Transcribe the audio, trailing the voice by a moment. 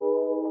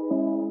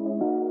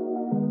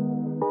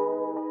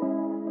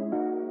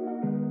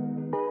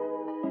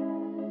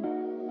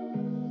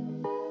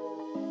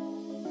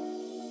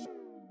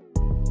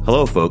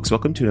Hello, folks.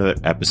 Welcome to another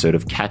episode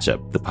of Catch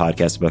Up, the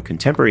podcast about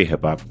contemporary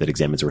hip-hop that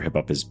examines where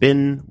hip-hop has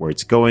been, where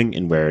it's going,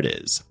 and where it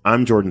is.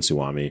 I'm Jordan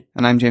Suwami.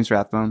 And I'm James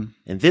Rathbone.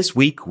 And this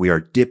week, we are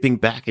dipping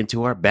back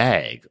into our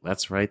bag.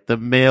 That's right, the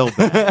mailbag.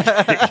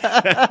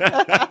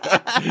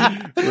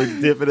 We're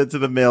dipping into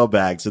the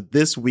mailbag. So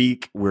this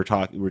week, we're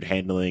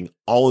handling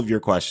all of your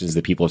questions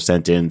that people have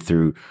sent in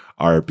through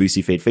our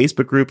Boosie Fade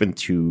Facebook group and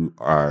to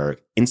our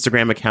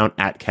Instagram account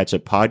at Catch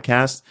Up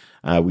Podcast.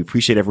 We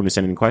appreciate everyone who's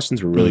sending in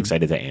questions. We're really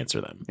excited to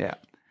answer them. Yeah.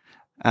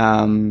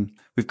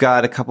 We've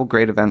got a couple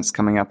great events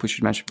coming up we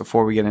should mention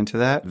before we get into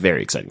that.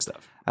 Very exciting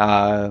stuff.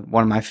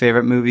 One of my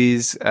favorite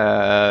movies,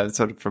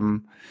 sort of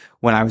from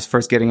when I was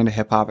first getting into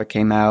hip hop, it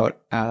came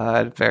out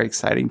at a very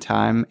exciting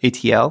time.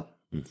 ATL.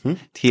 Mm-hmm.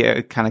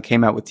 It kind of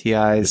came out with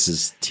T.I.'s. This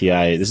is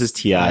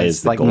T.I.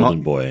 as the like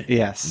golden boy.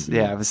 Yes. Mm-hmm.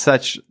 Yeah. It was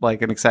such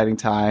like an exciting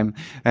time.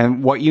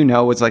 And What You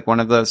Know was like one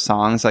of those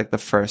songs, like the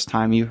first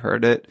time you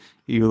heard it,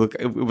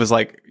 it was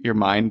like your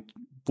mind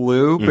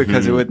blew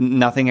because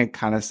nothing had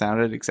kind of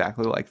sounded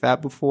exactly like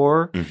that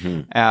before.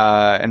 Mm-hmm.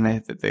 And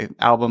the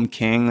album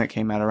King that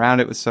came out around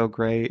it was so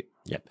great.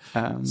 Yep.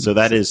 So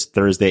that is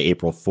Thursday,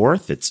 April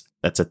 4th.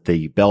 That's at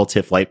the Bell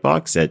Tiff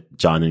Lightbox at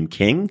John and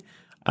King.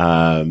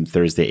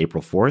 Thursday,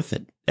 April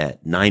 4th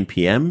at 9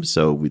 p.m.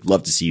 So we'd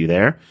love to see you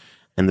there.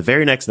 And the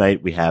very next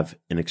night, we have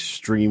an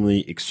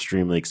extremely,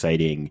 extremely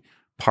exciting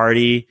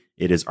party.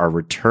 It is our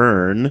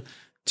return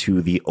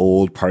to the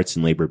old Parts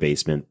and Labor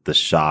basement, the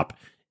shop.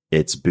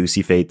 It's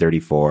Boosie Fade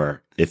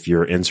 34. If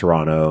you're in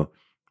Toronto,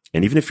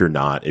 and even if you're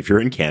not, if you're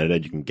in Canada,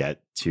 you can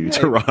get to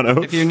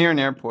Toronto. If you're near an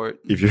airport,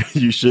 you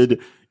should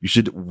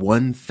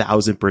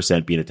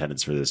 1000% be in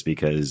attendance for this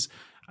because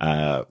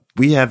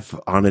we have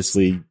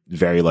honestly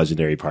very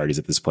legendary parties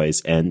at this place,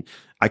 and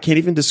I can't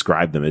even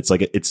describe them.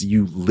 It's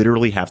you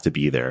literally have to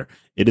be there.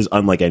 It is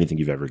unlike anything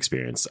you've ever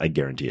experienced. I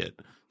guarantee it.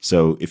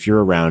 So if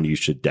you're around, you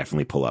should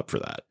definitely pull up for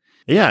that.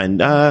 Yeah,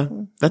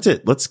 and that's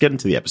it. Let's get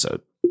into the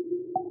episode.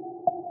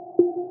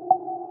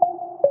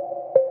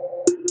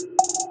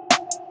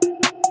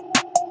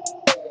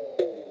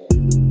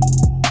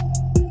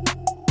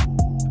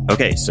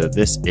 Okay, so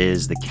this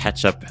is the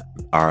Catch Up,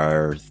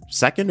 our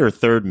second or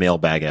third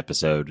mailbag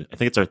episode. I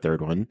think it's our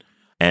third one.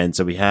 And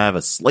so we have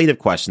a slate of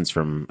questions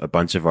from a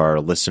bunch of our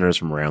listeners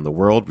from around the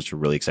world, which we're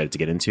really excited to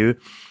get into. And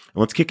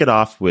let's kick it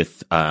off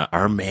with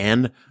our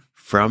man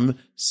from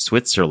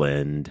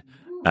Switzerland,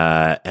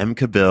 M.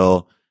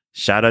 Kabil.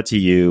 Shout out to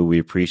you. We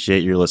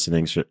appreciate your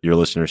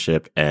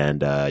listenership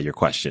and your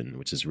question,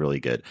 which is really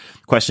good.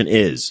 The question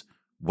is,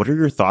 what are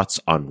your thoughts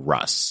on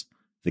Russ?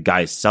 The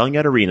guy is selling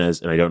out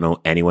arenas, and I don't know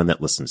anyone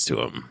that listens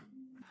to him.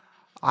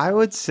 I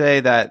would say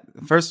that,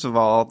 first of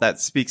all,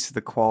 that speaks to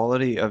the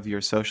quality of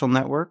your social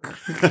network,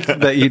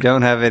 that you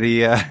don't have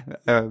any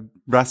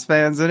Russ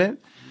fans in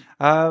it.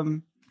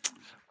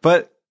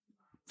 But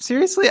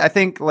seriously, I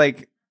think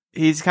like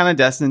he's kind of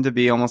destined to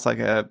be almost like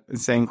a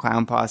Insane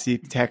Clown Posse,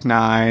 Tech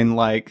Nine,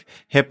 like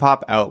hip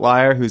hop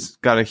outlier who's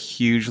got a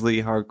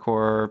hugely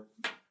hardcore,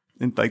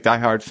 like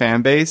diehard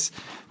fan base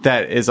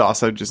that is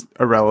also just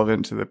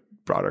irrelevant to the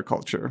broader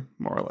culture,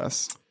 more or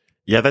less.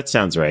 Yeah, that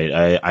sounds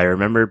right. I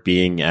remember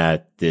being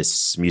at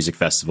this music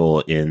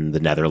festival in the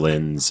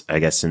Netherlands, I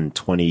guess in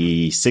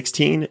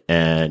 2016,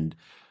 and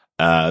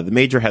the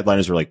major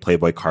headliners were like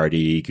Playboi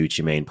Carti,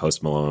 Gucci Mane,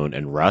 Post Malone,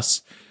 and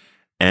Russ.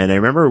 And I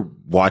remember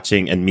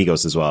watching, and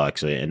Migos as well,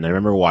 actually. And I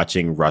remember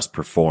watching Russ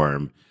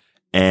perform,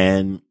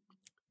 and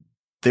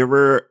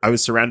I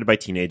was surrounded by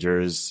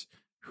teenagers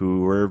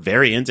who were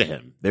very into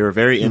him. They were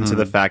very into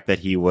the fact that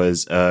he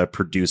was a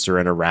producer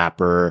and a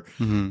rapper.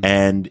 Mm-hmm.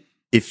 And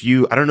I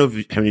don't know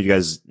how many of you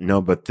guys know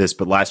about this,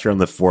 but last year on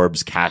the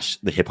Forbes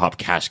the hip hop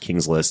cash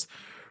kings list,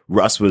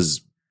 Russ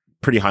was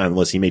pretty high on the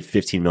list. He made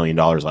 $15 million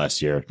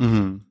last year.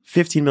 Mm-hmm.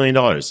 $15 million.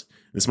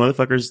 This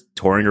motherfucker's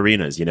touring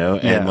arenas,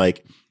 and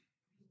like,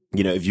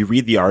 if you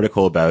read the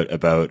article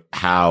about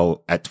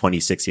how at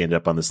 26 he ended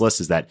up on this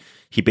list, is that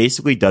he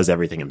basically does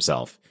everything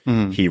himself.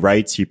 Mm-hmm. He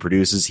writes, he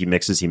produces, he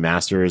mixes, he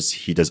masters.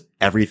 He does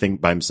everything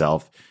by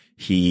himself.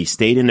 He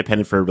stayed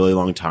independent for a really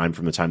long time,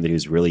 from the time that he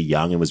was really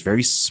young, and was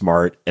very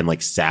smart and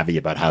like savvy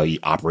about how he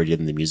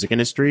operated in the music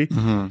industry.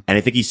 Mm-hmm. And I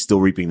think he's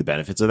still reaping the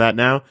benefits of that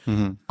now.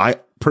 Mm-hmm.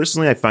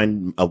 I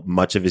find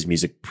much of his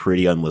music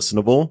pretty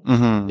unlistenable.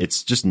 Mm-hmm.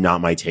 It's just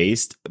not my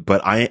taste,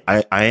 but I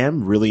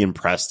am really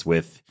impressed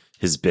with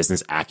his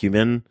business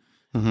acumen.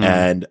 Mm-hmm.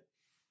 And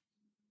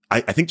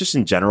I think just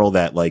in general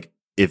that like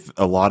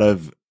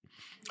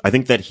I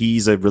think that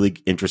he's a really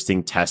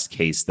interesting test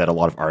case that a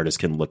lot of artists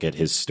can look at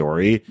his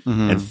story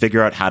and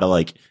figure out how to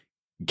like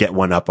get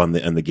one up on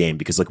the game.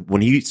 Because like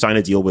when he signed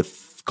a deal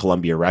with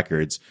Columbia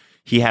Records,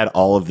 he had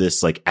all of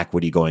this like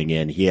equity going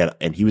in.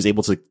 He was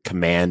able to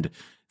command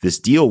this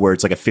deal where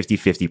it's like a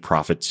 50-50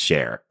 profit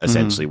share,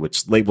 essentially,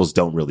 which labels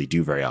don't really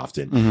do very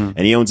often. Mm-hmm. And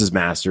he owns his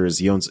masters.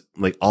 He owns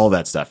like all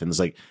that stuff. And it's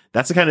like,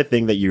 that's the kind of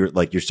thing that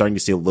you're starting to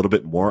see a little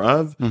bit more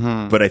of.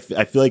 Mm-hmm. But I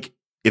feel like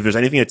if there's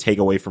anything to take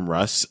away from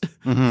Russ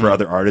for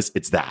other artists,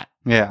 it's that.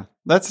 Yeah.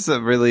 That's a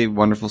really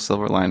wonderful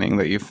silver lining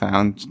that you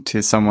found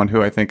to someone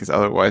who I think has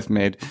otherwise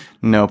made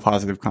no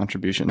positive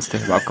contributions to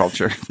hip hop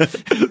culture.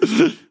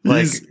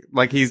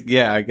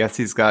 I guess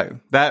he's got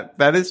that.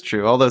 That is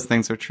true. All those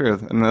things are true.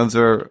 And those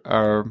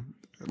are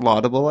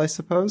laudable, I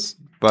suppose.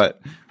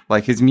 But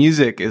like his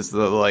music is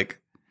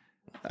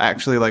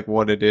actually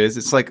what it is.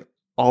 It's like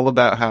all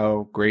about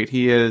how great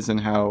he is and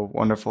how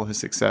wonderful his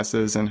success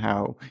is and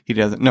how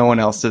no one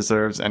else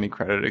deserves any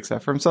credit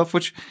except for himself,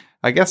 which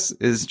I guess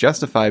is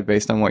justified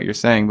based on what you're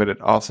saying, but it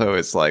also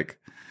is like,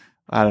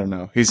 I don't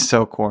know. He's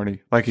so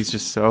corny. Like he's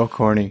just so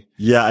corny.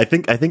 Yeah. I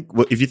think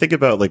if you think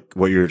about like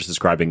what you're just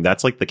describing,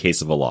 that's like the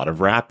case of a lot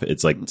of rap.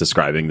 It's like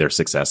describing their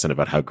success and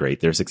about how great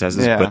their success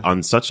is, but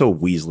on such a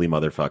Weasley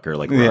motherfucker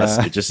like Russ,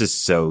 it just is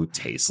so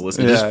tasteless.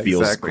 It just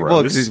feels gross.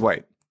 Well, because he's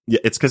white. Yeah,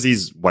 it's because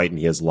he's white and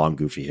he has long,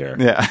 goofy hair.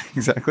 Yeah,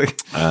 exactly.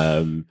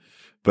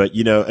 But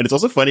and it's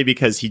also funny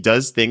because he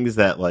does things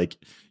that like,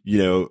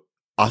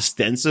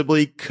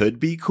 ostensibly could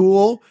be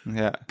cool,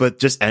 but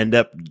just end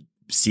up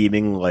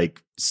seeming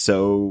like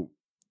so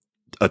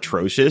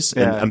atrocious.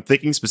 And I'm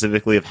thinking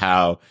specifically of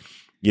how,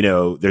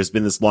 there's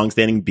been this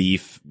longstanding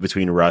beef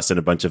between Russ and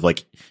a bunch of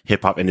like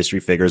hip hop industry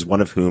figures,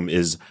 one of whom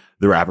is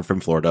the rapper from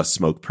Florida,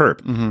 Smoke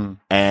Perp.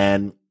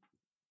 And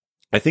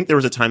I think there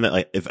was a time that,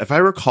 like, if I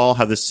recall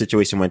how this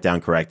situation went down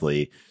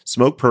correctly,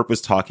 Smoke Perp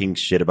was talking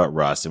shit about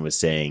Russ and was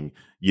saying,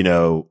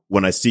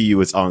 when I see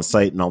you, it's on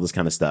site and all this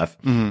kind of stuff.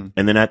 And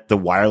then at the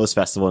Wireless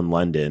Festival in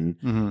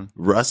London,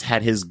 Russ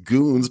had his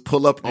goons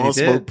pull up on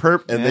Smoke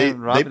Perp and they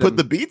put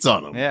the beats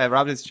on him. Yeah,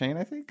 robbed his chain,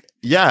 I think.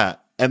 Yeah.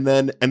 And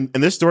then, and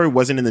this story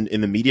wasn't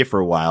in the media for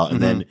a while. And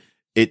then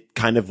it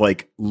kind of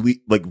like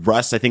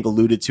Russ, I think,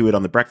 alluded to it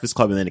on the Breakfast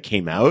Club and then it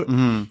came out.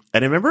 And I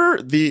remember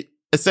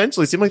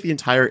essentially it seemed like the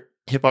entire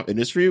hip hop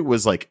industry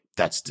was like,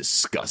 that's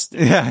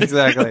disgusting. Yeah,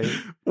 exactly.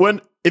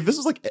 If this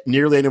was like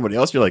nearly anyone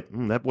else, you're like,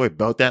 that boy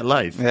about that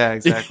life. Yeah,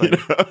 exactly.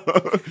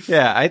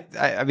 Yeah,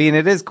 I mean,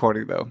 it is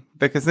corny though,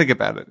 because think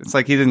about it. It's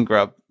like he didn't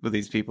grow up with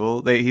these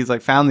people. He's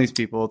like found these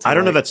people. I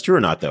don't know if that's true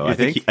or not though. I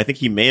think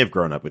he may have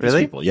grown up with these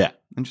people. Yeah.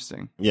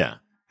 Interesting. Yeah.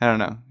 I don't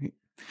know.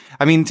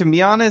 I mean, to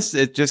be honest,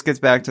 it just gets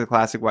back to the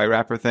classic white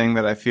rapper thing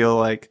that I feel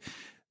like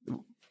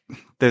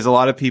there's a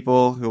lot of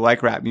people who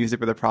like rap music,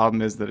 but the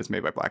problem is that it's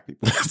made by black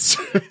people.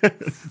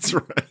 That's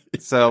right.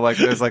 So like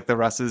there's like the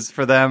Russes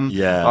for them.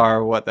 Yeah.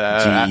 Or what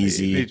the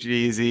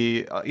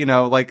G-Eazy.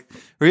 Like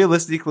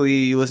realistically,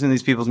 you listen to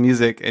these people's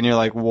music and you're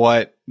like,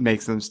 what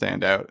makes them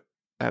stand out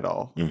at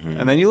all?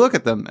 And then you look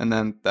at them and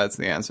then that's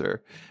the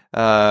answer.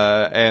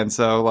 And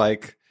so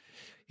like,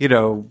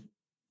 the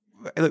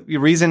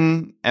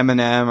reason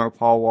Eminem or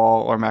Paul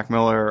Wall or Mac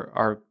Miller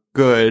are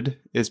good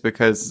is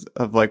because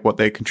of like what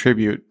they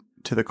contribute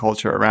to the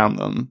culture around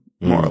them,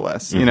 more or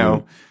less.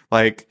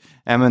 Like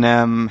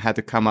Eminem had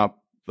to come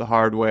up the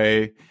hard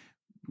way,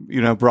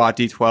 brought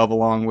D12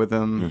 along with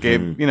him,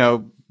 gave,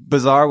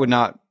 Bizarre would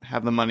not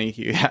have the money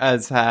he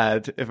has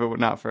had if it were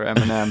not for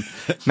Eminem.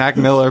 Mac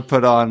Miller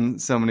put on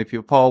so many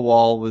people. Paul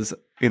Wall was,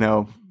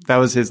 that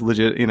was his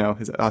legit,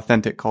 his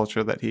authentic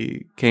culture that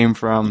he came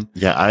from.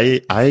 Yeah,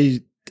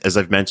 I as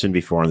I've mentioned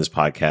before on this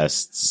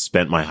podcast,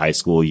 spent my high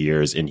school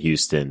years in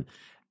Houston,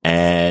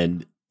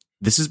 and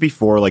this is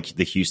before like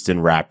the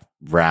Houston rap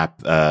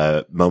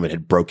moment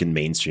had broken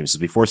mainstream. So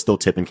before Still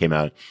Tippin' came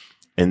out,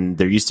 and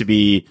there used to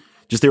be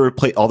they were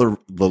play all the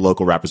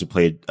local rappers would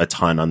play a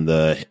ton on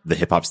the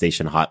hip hop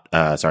station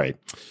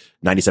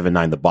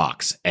 97.9 The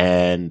Box,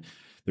 and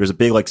there was a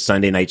big like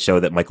Sunday night show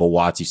that Michael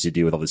Watts used to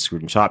do with all the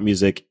Screwed and Chop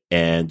music,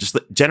 and just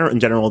in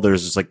general,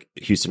 there's just like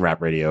Houston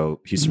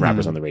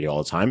rappers on the radio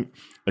all the time.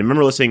 I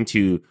remember listening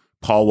to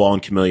Paul Wall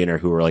and Chamillionaire,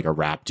 who were like a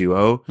rap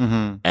duo,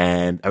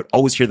 and I would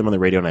always hear them on the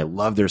radio, and I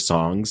loved their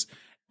songs,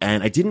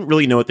 and I didn't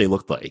really know what they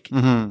looked like.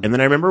 And then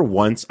I remember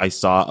once I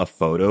saw a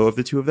photo of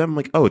the two of them, I'm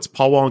like, oh, it's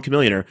Paul Wall and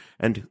Chamillionaire,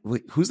 and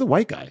wait, who's the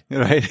white guy?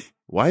 Right?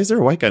 Why is there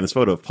a white guy in this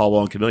photo of Paul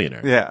Wall and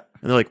Chamillionaire? Yeah,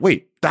 and they're like,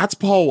 wait, that's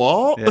Paul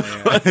Wall?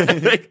 Yeah.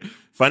 Like,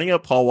 finding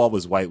out Paul Wall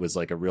was white was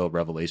like a real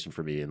revelation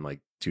for me in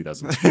like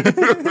 2002.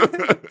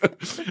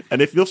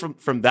 And I feel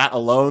from that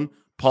alone,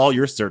 Paul,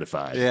 you're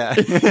certified. Yeah.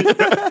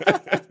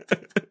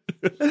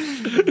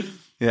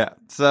 Yeah.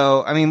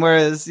 So, I mean,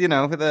 whereas,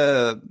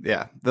 the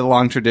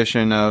long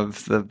tradition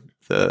of the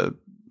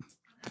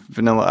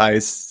Vanilla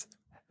Ice,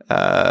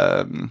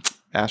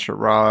 Asher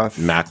Roth,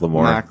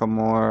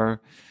 Macklemore,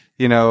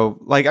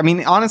 like, I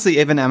mean, honestly,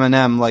 even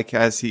Eminem, like,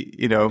 as he,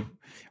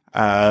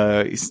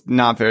 he's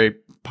not very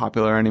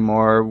popular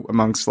anymore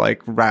amongst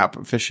like rap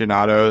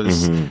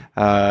aficionados.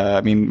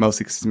 I mean,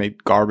 mostly because he's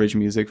made garbage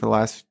music for the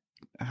last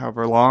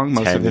however long,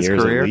 most of his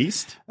career. At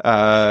least.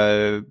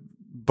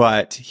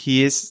 But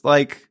he is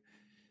like,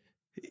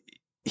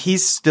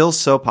 he's still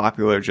so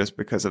popular just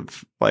because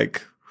of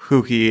like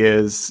who he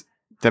is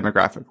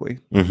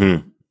demographically.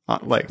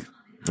 Like,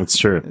 that's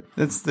true.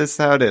 That's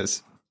how it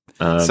is.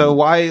 So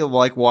why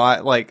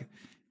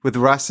with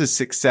Russ's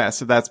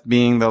success, if that's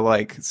being the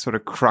like sort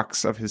of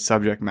crux of his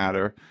subject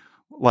matter,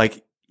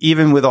 like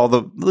even with all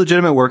the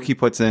legitimate work he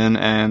puts in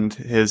and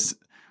his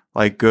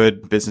like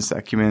good business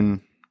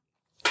acumen,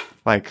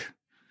 like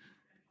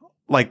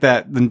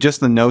that. Then just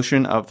the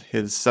notion of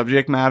his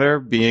subject matter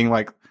being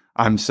like,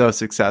 I'm so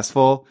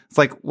successful. It's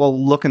like,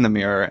 well, look in the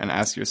mirror and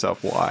ask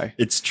yourself why.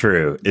 It's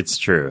true. It's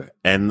true.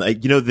 And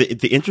like,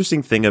 the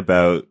interesting thing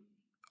about,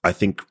 I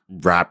think,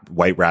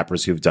 white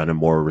rappers who've done a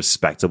more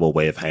respectable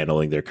way of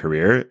handling their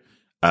career,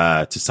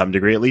 to some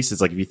degree at least, is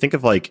like, if you think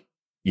of like,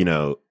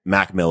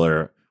 Mac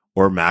Miller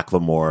or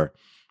Macklemore,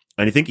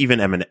 and I think even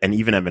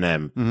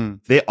Eminem,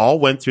 they all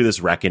went through this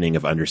reckoning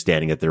of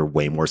understanding that they're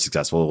way more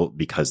successful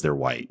because they're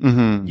white.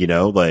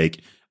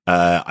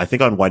 I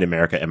think on White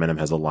America, Eminem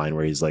has a line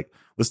where he's like,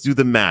 let's do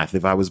the math.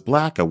 If I was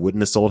black, I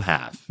wouldn't have sold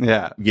half.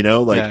 Yeah.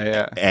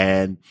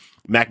 And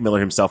Mac Miller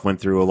himself went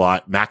through a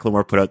lot.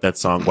 Macklemore put out that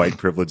song White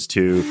Privilege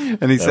too.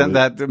 And he sent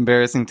that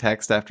embarrassing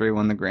text after he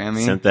won the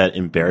Grammy. Sent that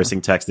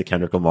embarrassing text to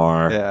Kendrick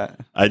Lamar. Yeah.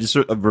 I just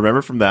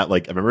remember from that,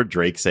 like, I remember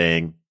Drake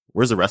saying,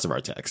 where's the rest of our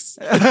texts?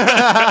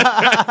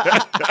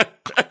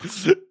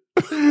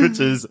 Which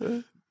is,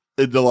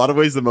 in a lot of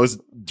ways, the most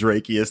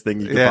Drakeiest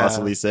thing you could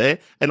possibly say.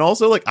 And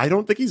also, like, I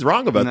don't think he's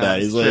wrong about that.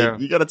 He's like,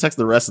 you got to text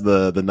the rest of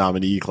the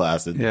nominee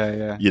class and,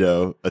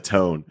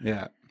 atone.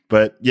 Yeah.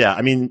 But yeah,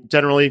 I mean,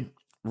 generally,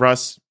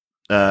 Russ,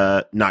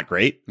 not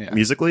great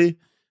musically,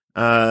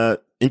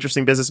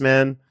 interesting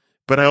businessman.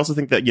 But I also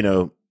think that,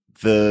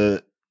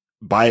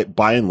 by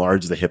and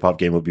large, the hip hop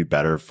game would be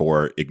better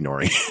for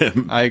ignoring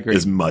him. I agree.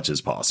 As much as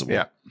possible.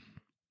 Yeah.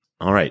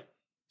 All right.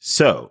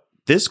 So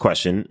this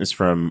question is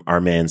from our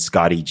man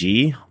Scotty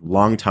G,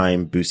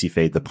 longtime Boosie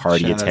Fade the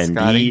Party Shout out,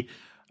 attendee,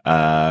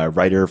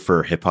 writer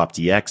for Hip Hop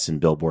DX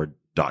and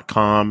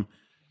Billboard.com,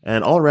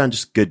 and all around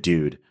just good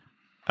dude.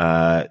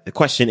 The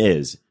question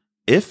is,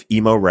 if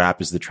emo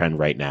rap is the trend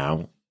right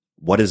now,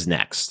 what is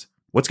next?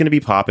 What's going to be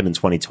popping in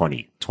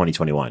 2020,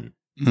 2021?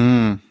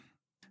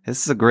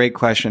 This is a great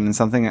question and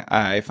something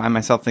I find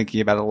myself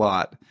thinking about a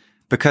lot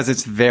because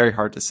it's very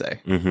hard to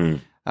say.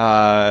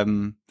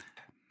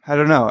 I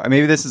don't know.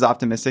 Maybe this is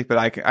optimistic, but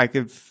I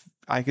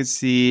could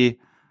see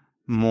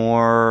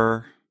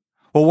more.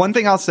 Well, one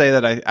thing I'll say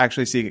that I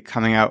actually see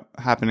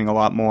happening a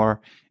lot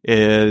more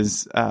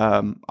is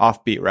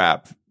offbeat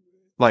rap,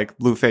 like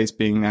Blueface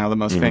being now the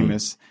most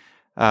famous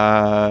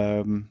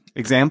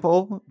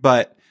example,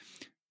 but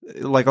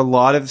like a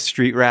lot of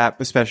street rap,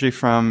 especially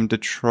from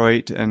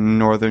Detroit and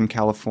Northern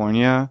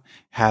California,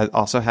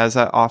 also has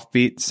that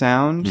offbeat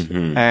sound,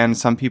 and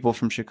some people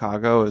from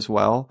Chicago as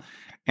well.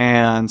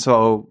 And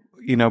so,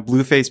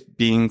 Blueface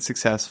being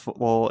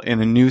successful in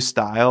a new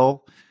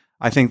style,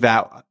 I think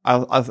that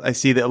I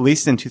see that at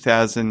least in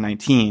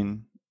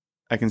 2019,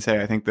 I can say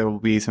I think there will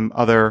be some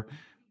other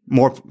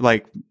more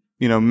like,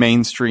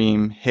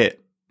 mainstream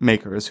hit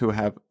makers who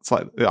have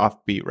slightly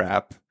offbeat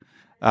rap.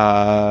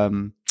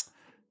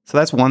 So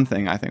that's one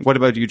thing, I think. What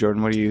about you,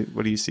 Jordan? What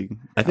do you see?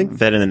 I think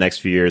that in the next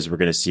few years, we're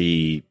going to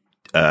see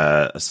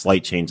a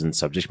slight change in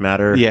subject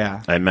matter.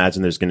 Yeah. I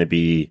imagine there's going to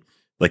be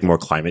like more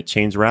climate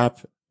change rap.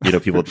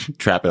 People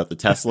trapping out the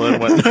Tesla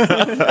and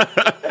whatnot.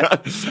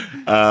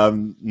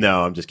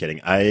 No, I'm just kidding.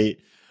 I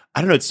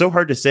don't know. It's so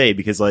hard to say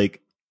because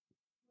like,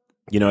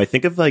 I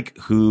think of like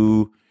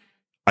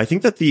I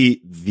think that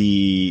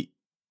the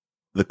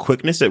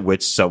quickness at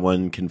which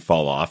someone can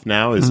fall off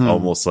now is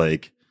almost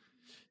like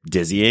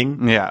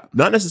dizzying. Yeah.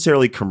 Not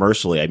necessarily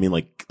commercially. I mean,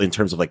 like in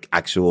terms of like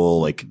actual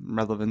like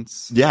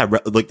relevance. Yeah.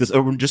 Like this,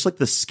 just like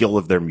the skill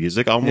of their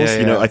music almost,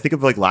 I think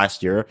of like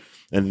last year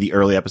and the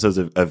early episodes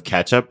of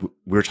Catch Up,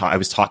 I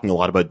was talking a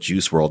lot about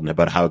Juice WRLD and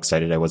about how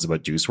excited I was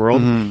about Juice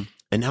WRLD.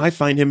 And now I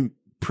find him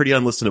pretty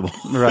unlistenable.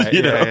 Right.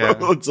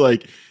 It's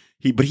like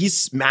but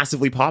he's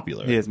massively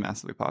popular. He is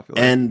massively popular.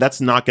 And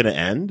that's not going to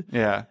end.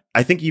 Yeah.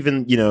 I think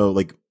even,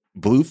 like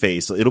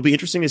Blueface, it'll be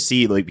interesting to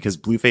see like, because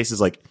Blueface is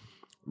like,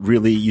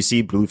 really, you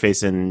see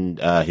Blueface and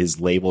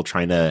his label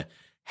trying to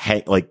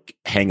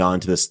hang on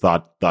to this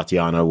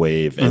Tatiana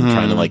wave and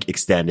trying to like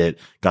extend it.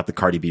 Got the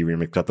Cardi B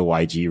remix, got the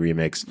YG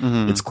remix.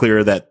 It's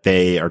clear that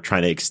they are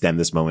trying to extend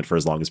this moment for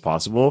as long as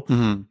possible.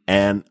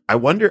 And I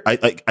wonder, I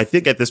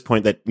think at this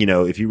point that,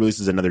 if he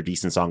releases another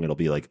decent song, it'll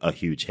be like a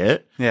huge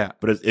hit. Yeah.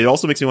 But it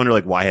also makes me wonder,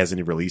 like, why hasn't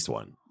he released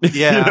one?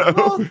 Yeah.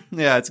 Well,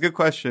 yeah, it's a good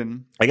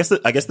question. I guess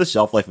the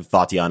shelf life of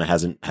Tatiana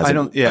hasn't I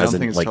don't think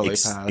it's like totally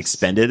passed.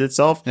 expended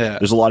itself. Yeah.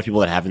 There's a lot of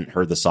people that haven't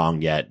heard the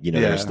song yet.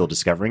 They're still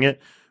discovering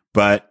it.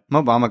 But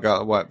Mo Bamba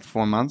got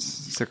 4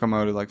 months? Sicko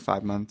Mode like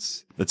 5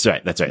 months. That's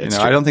right. That's true.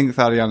 I don't think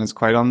Tatiana is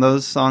quite on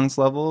those songs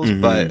levels,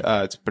 but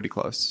it's pretty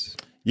close.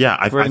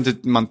 Yeah, we're into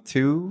month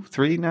 2,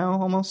 3 now,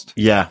 almost.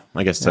 Yeah,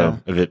 I guess so.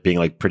 Of it being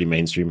like pretty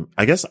mainstream.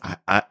 I guess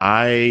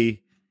I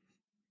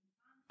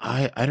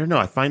don't know.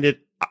 I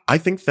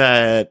think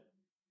that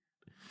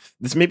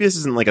this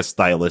isn't like a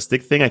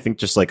stylistic thing. I think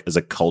just like as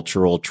a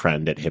cultural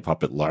trend at hip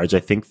hop at large,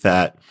 I think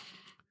that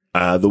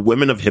the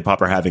women of hip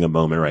hop are having a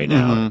moment right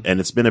now, and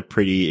it's been a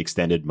pretty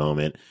extended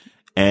moment.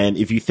 And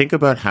if you think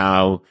about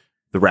how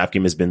the rap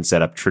game has been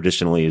set up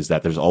traditionally, is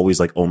that there's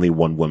always like only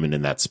one woman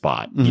in that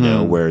spot,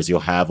 whereas you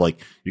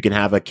can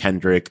have a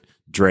Kendrick,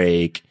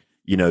 Drake,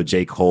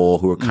 J. Cole,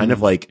 who are kind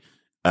of like,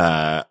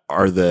 are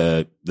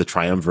the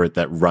triumvirate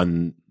that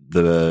run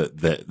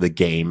the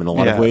game in a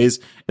lot of ways.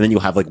 And then you'll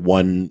have like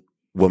one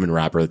woman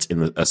rapper that's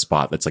in a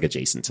spot that's like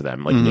adjacent to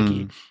them, like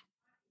Nicki.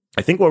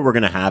 I think what we're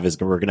going to have is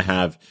we're going to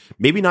have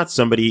maybe not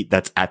somebody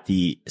that's at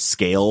the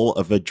scale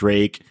of a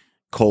Drake,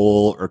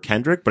 Cole, or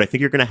Kendrick, but I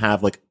think you're going to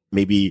have like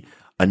maybe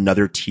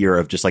another tier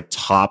of just like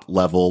top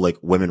level like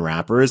women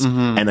rappers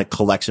and a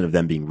collection of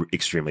them being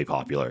extremely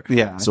popular.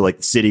 Yeah. So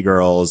like City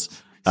Girls.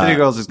 City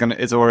Girls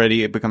is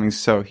already becoming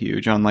so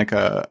huge on like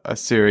a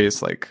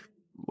serious like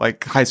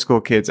high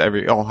school kids,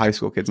 all high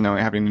school kids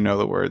having to know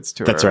the words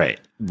to That's her. right.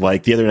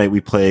 Like the other night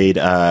we played,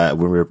 when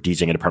we were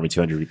DJing at Apartment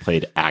 200, we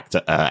played Act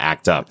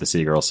Up, the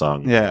City Girls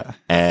song. Yeah.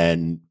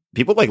 And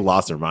people like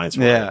lost their minds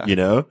for it, you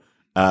know?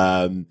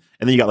 And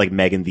then you got like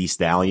Megan Thee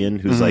Stallion,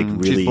 who's like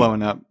really she's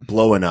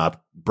blowing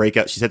up.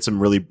 Breakout. She's had some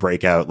really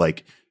breakout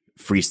like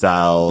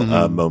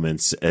freestyle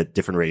moments at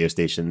different radio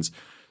stations.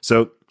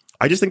 So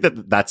I just think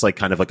that that's like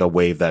kind of like a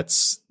wave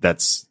that's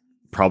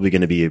probably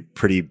going to be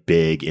pretty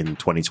big in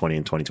 2020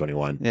 and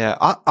 2021. Yeah.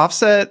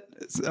 Offset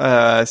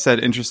said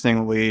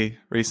interestingly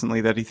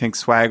recently that he thinks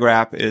swag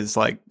rap is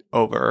like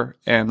over,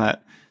 and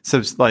that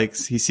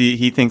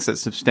he thinks that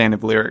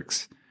substantive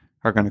lyrics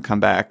are going to come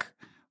back,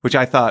 which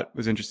I thought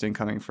was interesting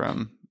coming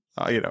from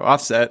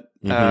Offset.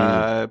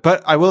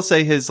 But I will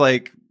say his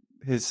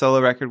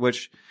solo record,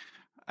 which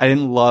I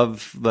didn't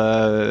love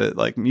the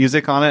like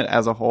music on it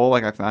as a whole.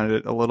 Like I found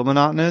it a little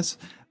monotonous,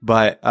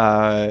 but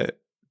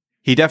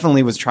he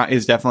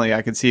definitely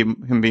I could see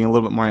him being a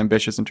little bit more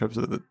ambitious in terms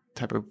of the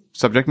type of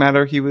subject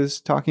matter he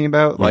was talking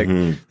about, like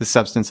the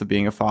substance of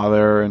being a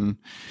father and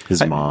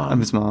his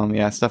mom,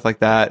 yeah, stuff like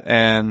that.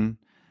 And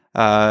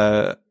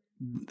I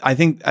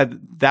think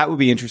that would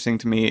be interesting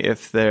to me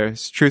if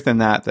there's truth in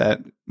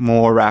that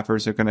more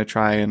rappers are going to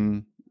try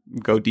and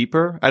go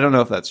deeper. I don't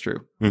know if that's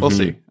true. We'll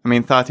see. I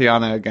mean,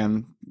 Tatiana,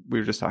 again, we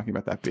were just talking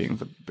about that being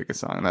the biggest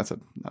song, and that's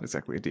not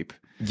exactly a deep.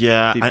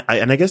 Yeah,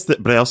 I guess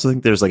but I also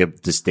think there's like a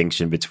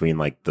distinction between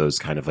like those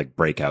kind of like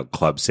breakout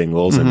club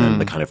singles and then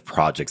the kind of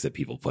projects that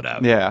people put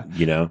out. Yeah,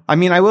 you know. I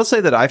mean, I will say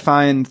that I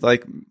find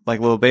like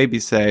Lil Baby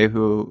Say,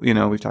 who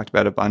we've talked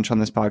about a bunch on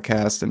this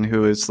podcast, and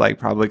who is like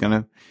probably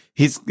gonna.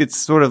 It's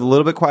sort of a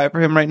little bit quiet for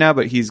him right now,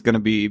 but he's gonna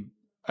be.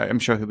 I'm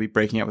sure he'll be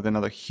breaking out with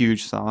another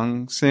huge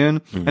song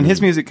soon, and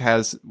his music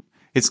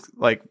it's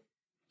like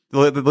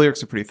the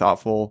lyrics are pretty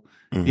thoughtful.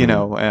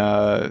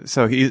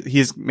 So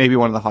he's maybe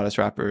one of the hottest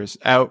rappers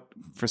out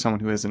for someone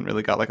who hasn't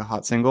really got like a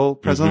hot single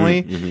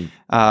presently.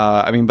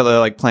 I mean, but they're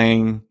like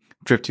playing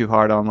Drip Too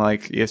Hard on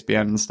like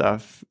ESPN and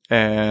stuff,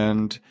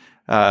 and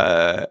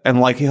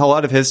like a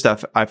lot of his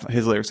stuff,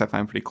 his lyrics I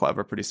find pretty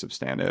clever, pretty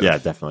substantive. Yeah,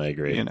 definitely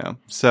agree.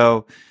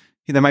 So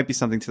there might be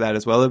something to that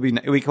as well.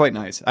 It'd be quite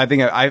nice. I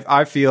think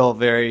I feel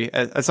very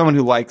as someone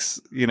who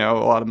likes a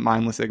lot of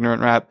mindless,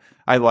 ignorant rap.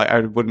 I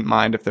wouldn't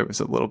mind if there was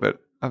a little bit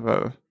of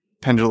a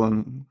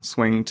pendulum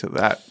swing to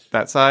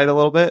that side a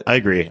little bit. I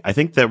agree. I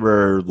think that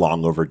we're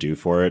long overdue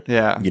for it.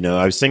 Yeah.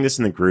 I was saying this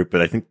in the group,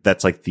 but I think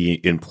that's like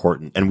the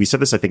important, and we said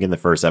this, I think, in the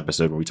first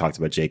episode when we talked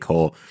about J.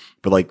 Cole,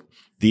 but like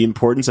the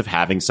importance of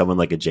having someone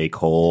like a J.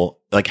 Cole,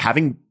 like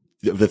having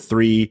the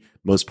three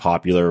most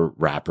popular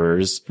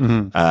rappers,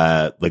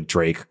 like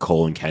Drake,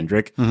 Cole, and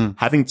Kendrick,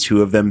 having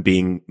two of them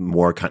being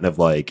more kind of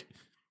like,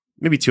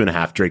 maybe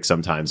 2.5 Drake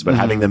sometimes, but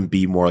having them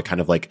be more kind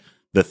of like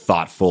the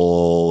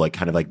thoughtful, like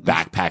kind of like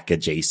backpack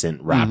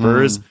adjacent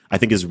rappers, I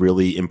think is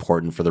really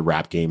important for the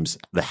rap games,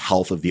 the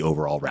health of the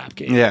overall rap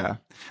game. Yeah.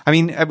 I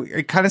mean,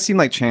 it kind of seemed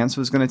like Chance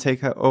was going to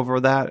take over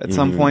that at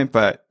some point,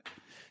 but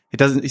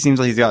it seems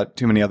like he's got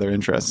too many other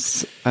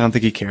interests. I don't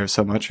think he cares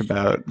so much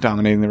about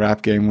dominating the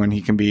rap game when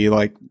he can be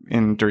like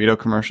in Dorito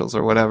commercials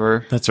or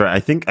whatever. That's right. I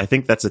think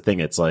that's the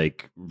thing. It's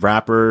like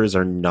rappers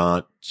are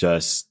not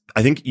just,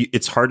 I think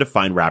it's hard to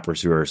find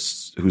rappers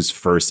whose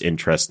first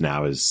interest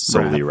now is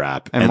solely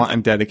rap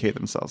and dedicate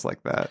themselves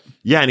like that.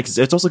 Yeah, and it's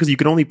also because you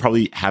can only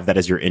probably have that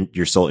as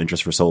your sole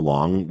interest for so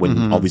long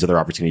when all these other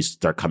opportunities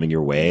start coming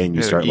your way, and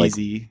you start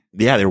easy.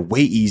 They're way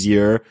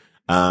easier.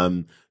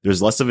 There's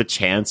less of a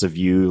chance of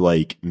you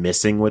like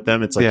missing with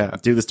them. It's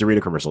like, do this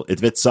Dorito commercial.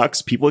 If it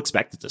sucks, people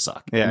expect it to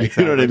suck. Yeah,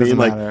 exactly. You know what I mean?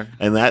 Matter.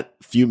 And that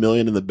few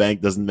million in the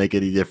bank doesn't make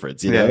any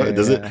difference. You know, it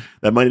doesn't.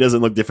 That money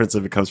doesn't look different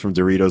if it comes from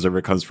Doritos or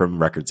if it comes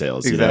from record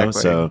sales. Exactly. You know,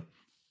 so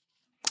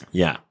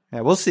yeah,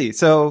 we'll see.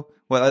 So,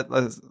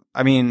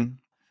 I mean,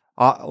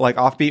 like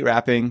offbeat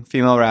rapping,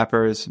 female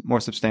rappers, more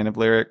substantive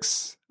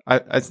lyrics.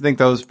 I think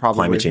those probably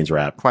climate change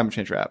rap.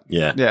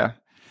 Yeah, yeah.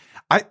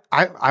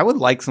 I would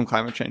like some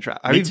climate change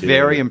rap. I'd be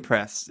very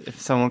impressed if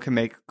someone can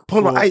make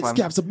pull my ice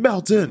caps are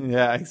melting.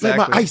 Yeah, exactly.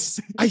 Like my ice.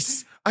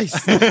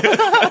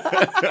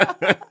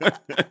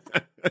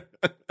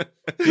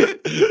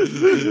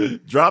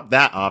 Drop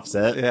that,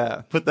 Offset.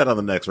 Yeah. Put that on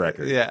the next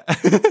record. Yeah.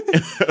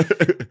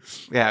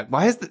 Yeah.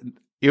 Why is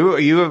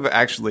you have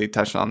actually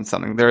touched on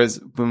something. There has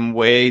been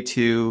way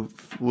too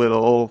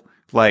little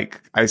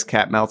like ice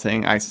cap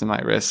melting, ice in my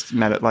wrist,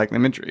 like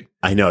imagery.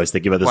 I know. I was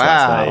thinking about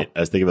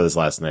this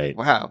last night.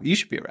 Wow, you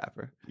should be a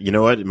rapper. You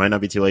know what? It might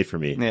not be too late for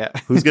me. Yeah.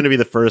 Who's going to be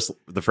the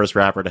first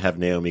rapper to have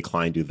Naomi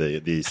Klein do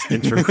the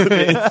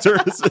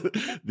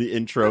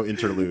intro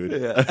interlude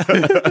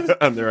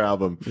on their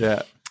album?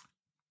 Yeah.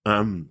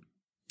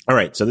 All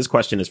right. So this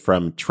question is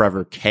from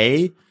Trevor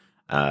K,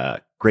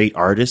 great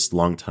artist,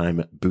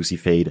 longtime Boosie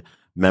Fade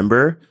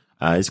member.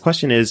 His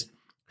question is,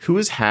 who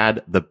has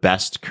had the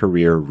best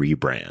career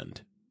rebrand?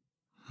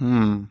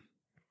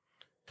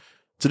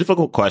 It's a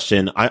difficult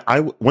question.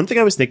 One thing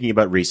I was thinking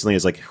about recently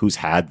is like who's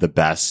had the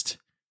best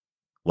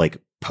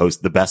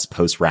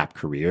post rap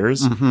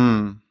careers.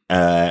 Mm-hmm.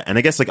 And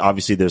I guess like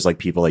obviously there's like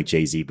people like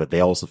Jay-Z, but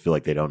they also feel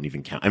like they don't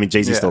even count. I mean,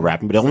 Jay-Z's still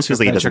rapping, but it almost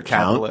feels like it doesn't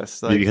count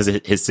because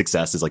his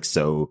success is like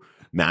so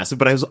massive.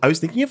 But I was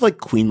thinking of like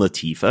Queen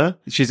Latifah.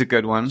 She's a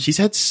good one. She's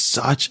had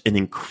such an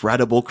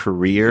incredible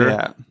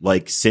career,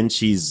 like since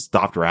she's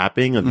stopped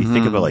rapping. If you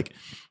think about like,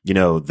 you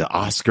know, the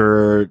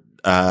Oscar,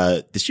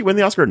 did she win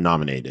the Oscar or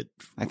nominated?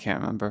 I can't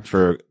remember.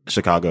 For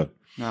Chicago.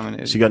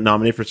 Nominated. She got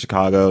nominated for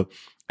Chicago.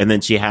 And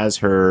then she has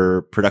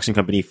her production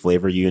company,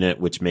 Flavor Unit,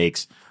 which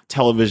makes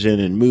television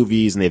and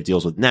movies, and they have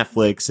deals with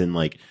Netflix and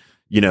like,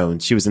 you know,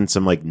 and she was in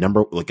some like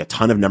a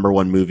ton of number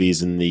one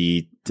movies in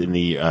the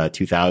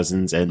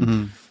 2000s.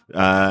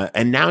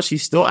 And now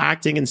she's still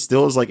acting and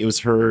still is like, it was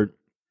her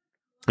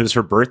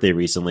birthday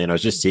recently. And I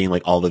was just seeing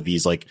like all of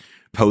these like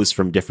posts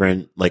from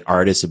different like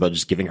artists about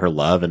just giving her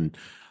love. And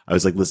I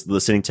was like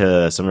listening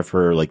to some of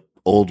her like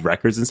old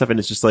records and stuff. And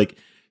it's just like,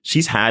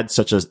 she's had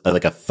such a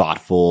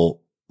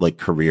thoughtful like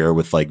career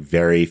with like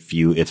very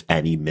few, if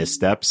any,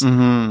 missteps.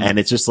 And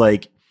it's just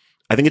like,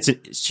 I think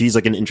she's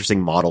like an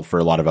interesting model for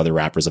a lot of other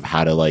rappers of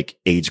how to like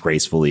age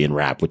gracefully in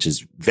rap, which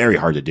is very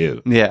hard to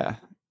do. Yeah,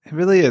 it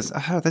really is.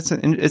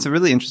 It's a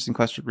really interesting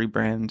question to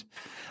rebrand.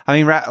 I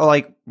mean,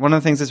 like one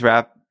of the things is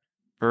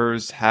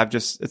rappers have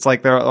it's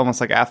like they're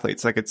almost like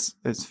athletes. Like it's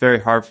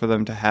very hard for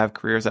them to have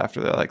careers after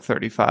they're like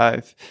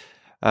 35.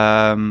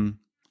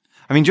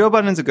 I mean, Joe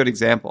Budden's a good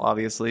example,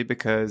 obviously,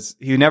 because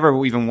he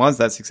never even was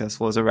that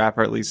successful as a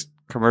rapper, at least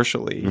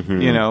commercially.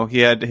 You know, he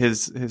had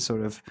his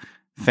sort of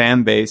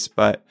fan base,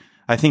 but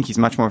I think he's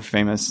much more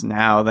famous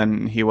now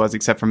than he was,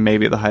 except for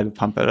maybe at the height of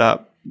Pump It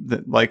Up,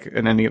 like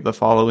in any of the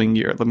following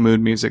year, the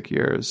Mood Music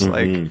years.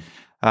 Like,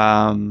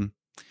 I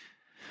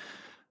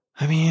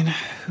mean,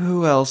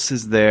 who else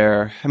is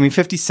there? I mean,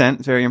 50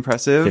 Cent, very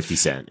impressive. 50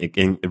 Cent,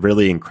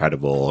 really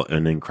incredible,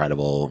 an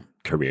incredible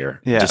career.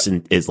 Yeah. Just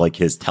is like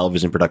his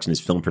television production, his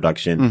film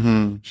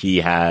production.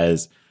 He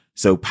has,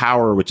 so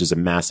Power, which is a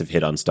massive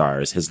hit on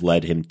Stars, has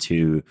led him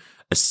to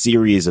a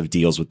series of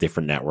deals with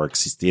different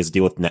networks. He has a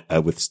deal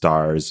with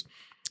Stars.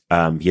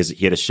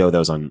 He had a show that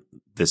was on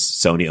this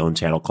Sony-owned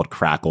channel called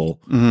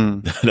Crackle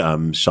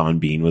that Sean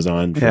Bean was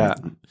on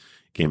from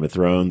Game of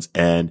Thrones,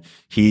 and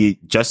he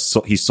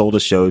sold a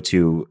show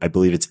to, I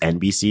believe it's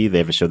NBC. They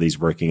have a show that he's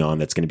working on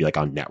that's going to be like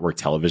on network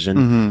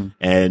television,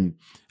 and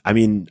I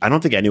mean, I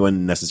don't think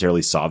anyone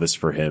necessarily saw this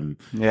for him.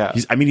 Yeah.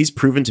 He's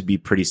proven to be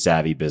pretty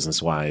savvy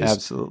business-wise.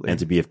 Absolutely. And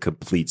to be a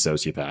complete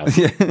sociopath.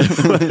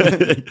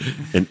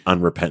 An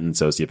unrepentant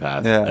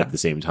sociopath at the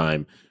same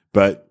time.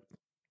 But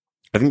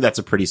I think that's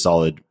a pretty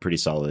solid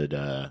path.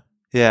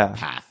 If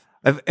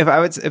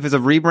it's a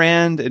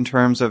rebrand in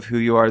terms of who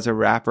you are as a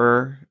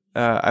rapper,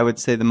 I would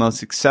say the most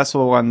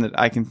successful one that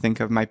I can think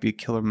of might be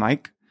Killer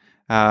Mike.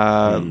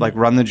 Like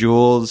Run the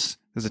Jewels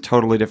is a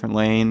totally different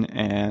lane,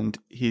 and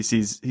he's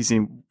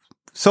seen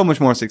so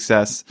much more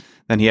success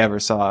than he ever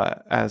saw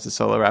as a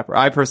solo rapper.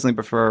 I personally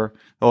prefer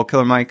the old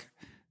Killer Mike.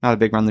 Not a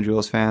big Run the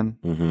Jewels fan.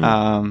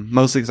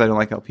 Mostly because I don't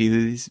like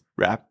LP's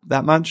rap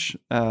that much.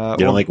 You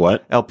don't like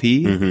what?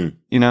 LP.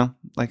 You know,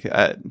 like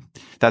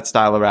that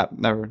style of rap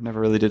never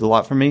really did a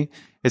lot for me.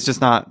 It's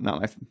just not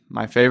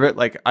my favorite.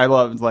 Like I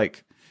loved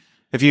like.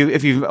 If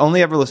you've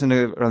only ever listened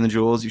to Run the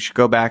Jewels, you should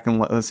go back and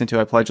listen to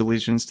I Pledge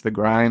Allegiance to the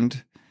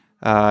Grind.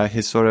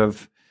 His sort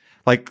of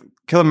like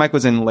Killer Mike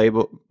was in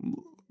label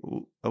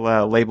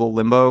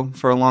limbo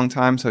for a long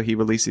time, so he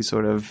released these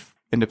sort of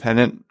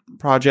independent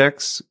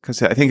projects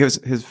because I think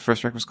his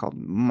first record was called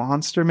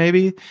Monster,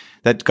 maybe,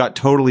 that got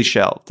totally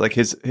shelved. Like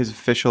his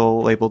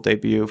official label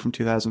debut from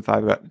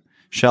 2005 got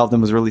shelved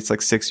and was released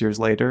like 6 years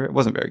later. It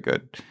wasn't very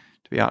good,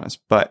 to be honest,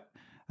 but.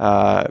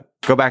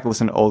 Go back and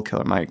listen to old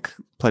Killer Mike,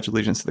 Pledge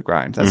Allegiance to the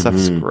Grind. That stuff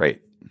is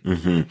great.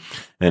 And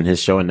his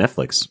show on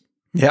Netflix.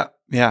 Yeah.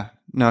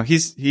 No,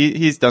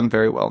 he's done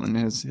very well in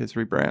his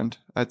rebrand.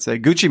 I'd say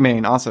Gucci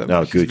Mane also.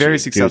 No, Gucci, very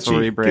successful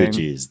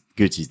rebrand.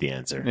 Gucci's the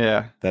answer.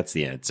 Yeah. That's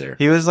the answer.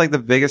 He was like the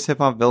biggest hip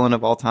hop villain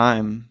of all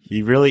time.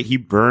 He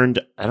burned,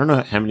 I don't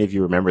know how many of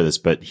you remember this,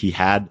 but he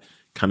had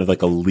kind of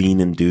like a lean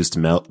induced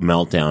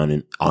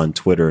meltdown on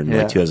Twitter in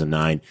like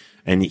 2009.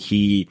 And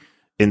he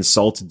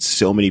insulted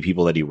so many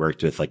people that he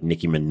worked with, like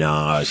Nicki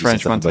Minaj. He said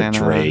stuff about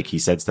Drake. He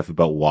said stuff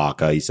about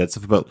Waka. He said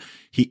stuff about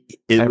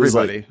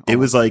everybody. It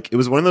was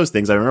one of those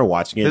things. I remember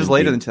watching it. It was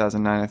later than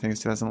 2009. I think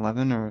it's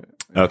 2011 or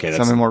Okay,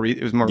 Something more.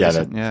 It was more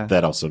recent.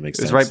 That also makes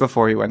It was sense. right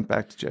before he went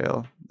back to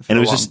jail. And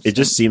it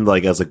just seemed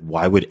like, I was like,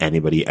 why would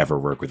anybody ever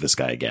work with this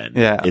guy again?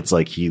 Yeah. It's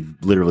like he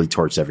literally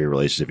torched every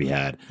relationship he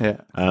had.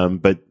 Yeah.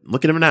 But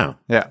look at him now.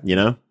 Yeah. You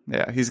know?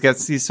 Yeah. He's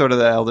sort of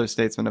the elder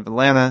statesman of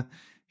Atlanta.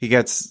 He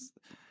gets,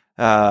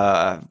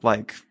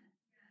 like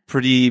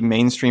pretty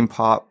mainstream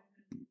pop,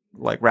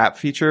 like rap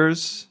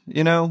features,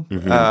 you know?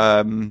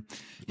 Mm-hmm.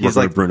 He's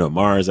like Bruno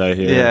Mars out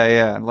here.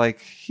 Yeah.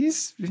 Like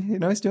he's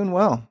doing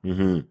well.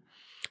 Mm-hmm.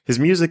 His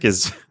music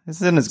isn't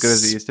as good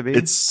as it used to be.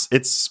 It's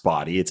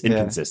spotty. It's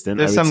inconsistent.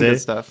 There's some good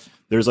stuff.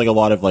 There's like a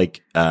lot of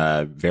like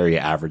very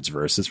average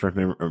verses from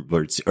him,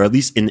 or at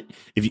least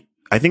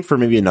I think for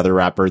maybe another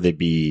rapper they'd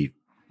be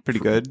pretty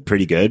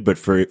good. But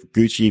for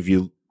Gucci, if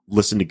you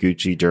listen to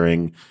Gucci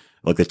during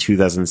like the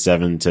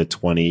 2007 to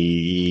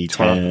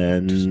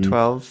 2010,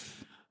 12.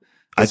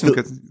 I some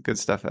good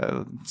stuff.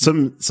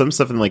 Some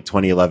stuff in like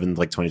 2011,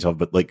 like 2012,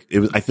 but like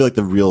I feel like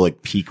the real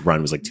like peak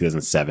run was like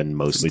 2007,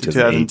 mostly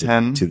 2008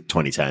 to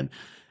 2010.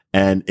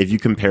 And if you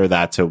compare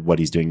that to what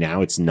he's doing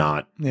now, it's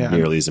not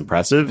nearly as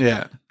impressive.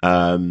 Yeah.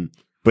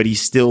 But he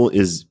still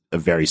is a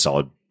very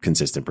solid,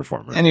 consistent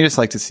performer. And you just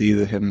like to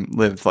see him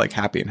live like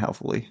happy and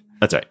healthily.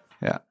 That's right.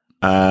 Yeah.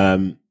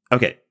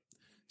 Okay.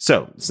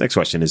 So this next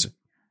question is,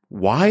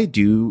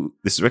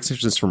 this next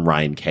question is from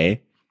Ryan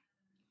K.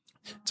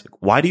 It's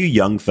like, why do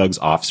Young Thug's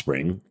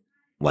offspring,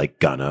 like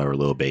Gunna or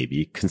Lil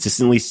Baby,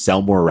 consistently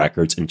sell more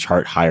records and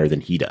chart higher than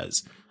he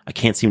does? I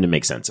can't seem to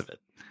make sense of it.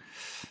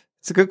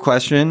 It's a good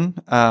question.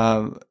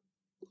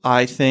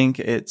 I think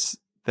it's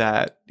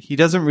that he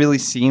doesn't really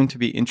seem to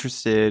be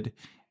interested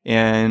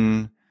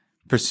in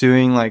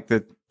pursuing like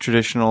the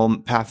traditional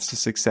paths to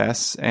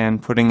success and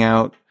putting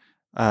out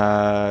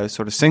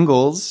sort of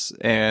singles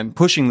and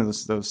pushing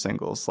those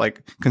singles,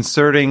 like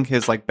concerting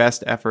his like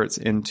best efforts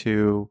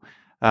into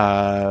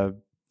to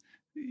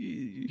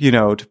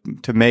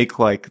make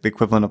like the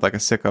equivalent of like a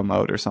Sicko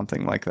Mode or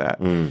something like that.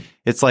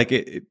 It's like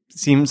it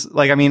seems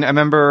like, I mean, I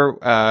remember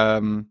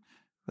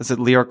was it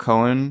Lyor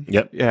Cohen?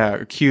 Yep. Yeah,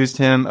 accused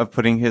him of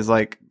putting his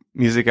like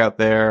music out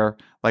there,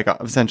 like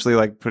essentially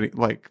like putting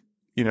like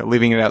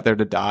leaving it out there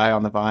to die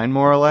on the vine,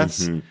 more or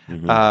less.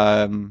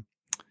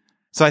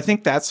 So I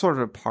think that's sort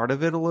of a part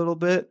of it a little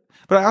bit.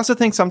 But I also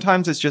think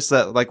sometimes it's just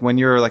that like when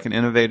you're like an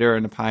innovator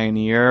and a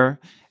pioneer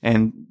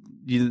and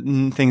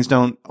things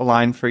don't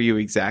align for you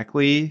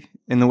exactly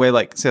in the way,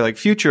 like say like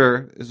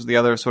Future is the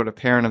other sort of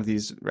parent of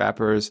these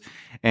rappers,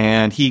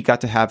 and he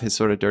got to have his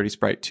sort of Dirty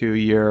Sprite 2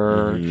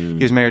 year.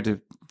 He was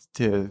married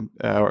he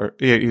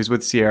was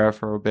with Sierra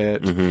for a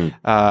bit,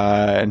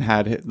 and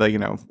had like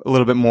a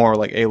little bit more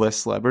like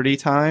A-list celebrity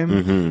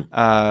time.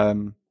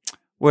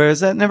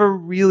 Whereas that never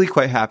really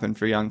quite happened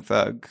for Young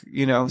Thug,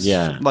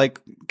 like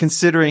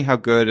considering how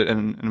good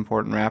and an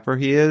important rapper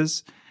he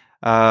is.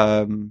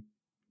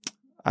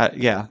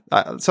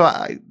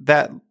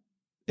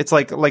 It's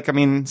like I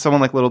mean,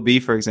 someone like Lil B,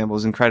 for example,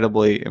 is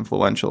incredibly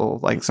influential.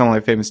 Like someone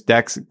like Famous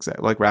Dex,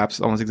 like raps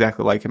almost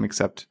exactly like him,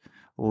 except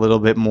a little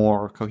bit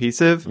more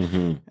cohesive.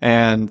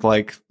 And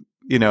like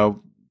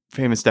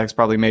Famous Dex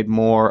probably made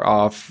more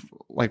off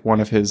like one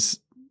of his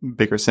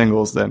bigger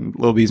singles than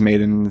Lil B's made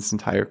in his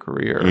entire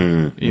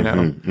career.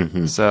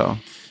 So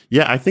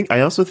yeah, I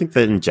also think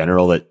that in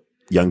general that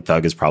Young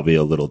Thug is probably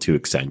a little too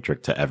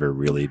eccentric to ever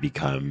really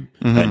become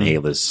an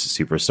A-list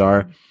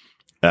superstar,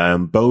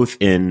 both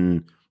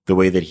in the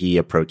way that he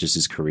approaches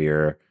his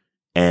career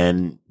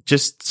and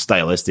just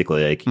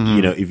stylistically. Like,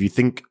 if you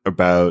think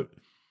about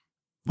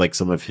like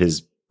some of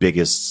his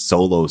biggest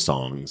solo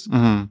songs,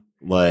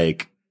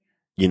 like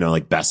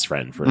Best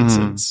Friend, for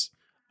instance,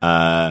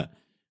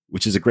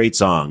 which is a great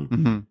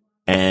song.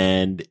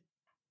 And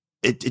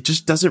it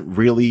just doesn't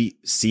really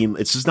seem,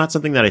 it's just not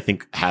something that I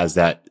think has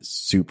that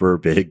super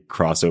big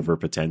crossover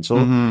potential.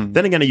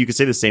 Then again, you could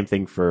say the same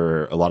thing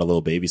for a lot of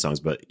Lil Baby songs,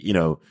 but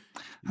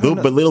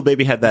Lil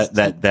Baby had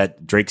that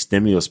Drake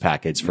stimulus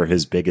package for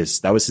his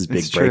biggest, that was his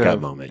big breakout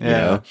moment, you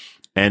know?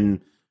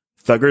 And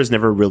Thugger's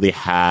never really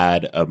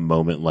had a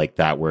moment like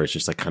that where it's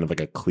just like kind of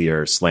like a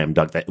clear slam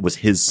dunk that was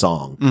his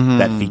song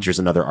that features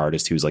another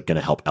artist who's like going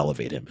to help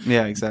elevate him.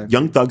 Yeah, exactly.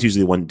 Young Thug's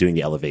usually the one doing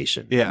the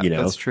elevation. Yeah,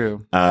 that's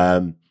true.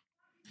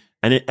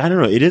 And I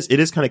don't know. It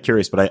is kind of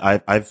curious, but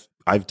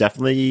I've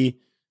definitely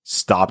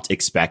stopped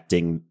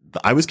expecting.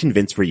 I was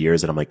convinced for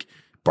years that I'm like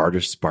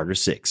Barter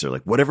 6 or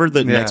like whatever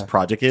the next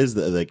project is,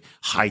 like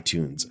High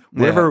Tunes,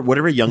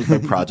 whatever Young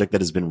Thug project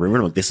that has been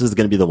rumored. I'm like, this is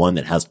going to be the one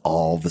that has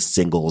all the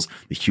singles,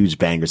 the huge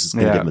bangers. It's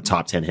going to get him the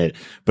top 10 hit.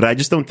 But I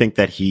just don't think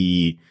that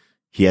he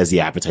has the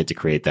appetite to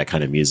create that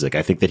kind of music.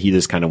 I think that he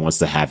just kind of wants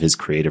to have his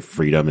creative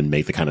freedom and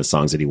make the kind of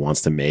songs that he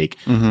wants to make.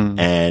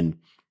 And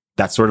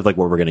that's sort of like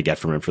what we're going to get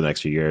from him for the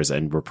next few years.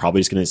 And we're probably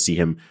just going to see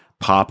him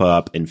pop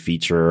up and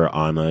feature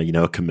on a,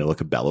 Camila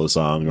Cabello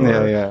song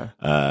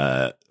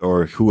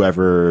or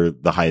whoever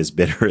the highest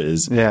bidder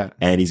is. Yeah.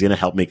 And he's going to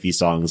help make these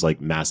songs like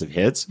massive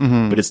hits,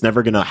 but it's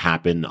never going to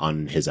happen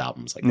on his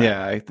albums like that.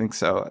 Yeah, I think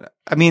so.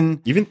 I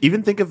mean,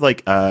 even think of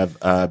like,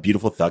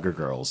 Beautiful Thugger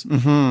Girls,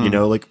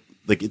 like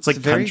like it's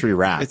like country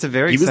rap. It's a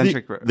very he was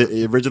eccentric.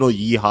 the original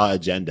Yeehaw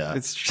agenda.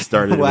 It's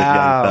started with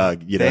Young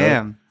Thug. You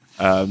know,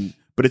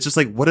 but it's just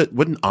like what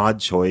an odd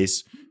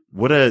choice.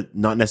 What a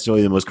not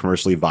necessarily the most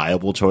commercially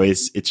viable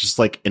choice. It's just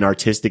like an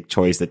artistic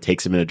choice that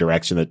takes him in a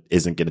direction that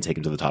isn't going to take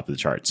him to the top of the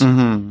charts.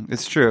 Mm-hmm.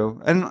 It's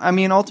true. And I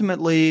mean,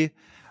 ultimately,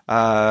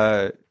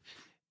 I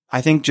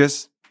think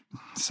just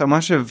so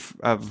much of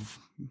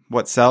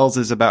what sells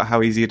is about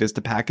how easy it is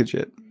to package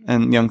it.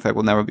 And Young Thug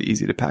will never be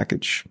easy to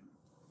package.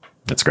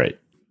 That's great.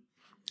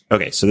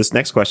 Okay. So this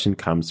next question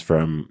comes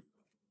from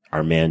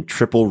our man,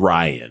 Triple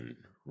Ryan.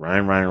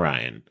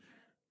 Ryan.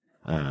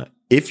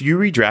 If you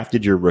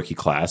redrafted your rookie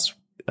class,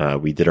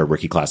 we did our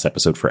rookie class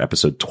episode for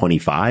episode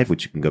 25,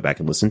 which you can go back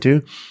and listen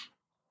to.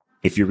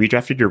 If you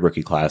redrafted your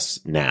rookie class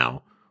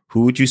now,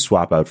 who would you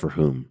swap out for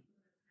whom?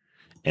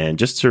 And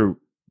just to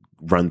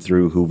run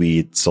through who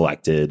we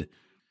selected.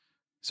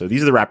 So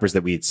these are the rappers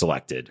that we had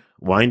selected.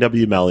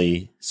 YNW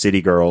Melly,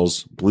 City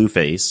Girls,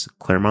 Blueface,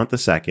 Claremont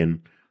II,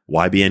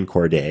 YBN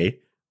Cordae,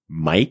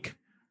 Mike,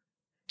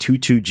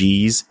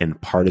 22Gs, and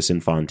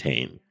Partisan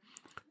Fontaine.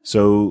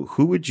 So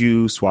who would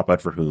you swap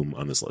out for whom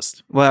on this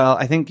list? Well,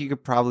 I think you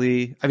could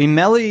probably... I mean,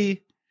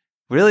 Melly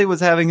really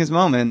was having his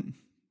moment,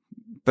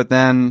 but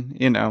then,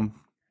 you know,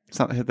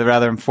 the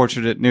rather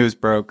unfortunate news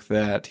broke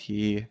that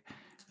he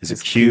is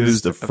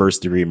accused of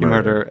first-degree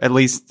murder. At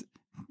least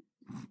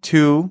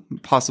 2,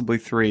 possibly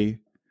 3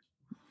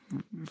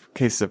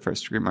 cases of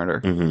first-degree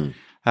murder.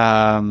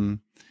 Mm-hmm.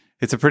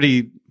 It's a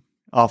pretty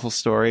awful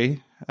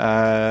story.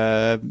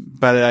 But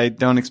I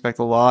don't expect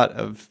a lot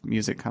of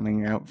music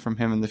coming out from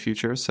him in the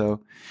future. So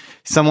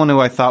someone who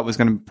I thought was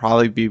going to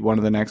probably be one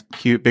of the next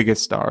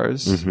biggest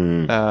stars.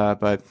 Mm-hmm.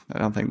 But I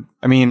don't think,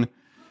 I mean,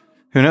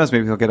 who knows?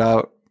 Maybe he'll get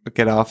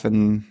off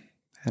and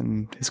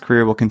his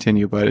career will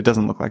continue, but it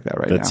doesn't look like that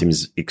now. That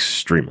seems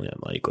extremely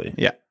unlikely.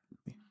 Yeah.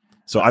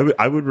 So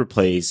I would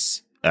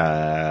replace,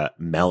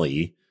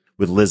 Melly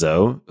with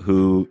Lizzo,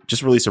 who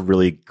just released a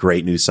really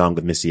great new song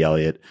with Missy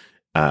Elliott,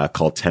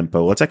 called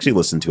Tempo. Let's actually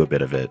listen to a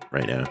bit of it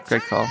right now.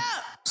 Great call.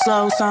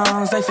 Slow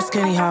songs, they for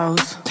skinny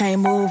hoes.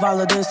 Can't move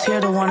all of this here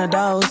to one of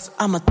those.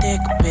 I'm a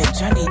thick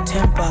bitch, I need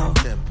tempo.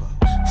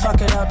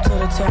 Fuck it up to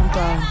the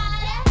tempo.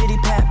 Pity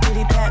pat,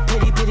 pity pat,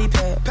 pity pity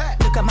pat.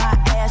 Look at my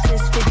ass,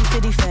 it's fitty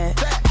fitty fat.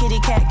 Kitty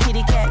cat,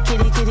 kitty cat,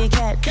 kitty kitty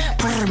cat.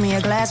 Pour me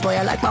a glass, boy,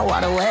 I like my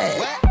water wet.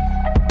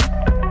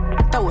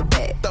 Throw it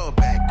back,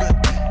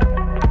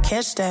 good.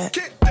 Catch that.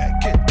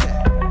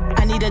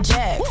 I need a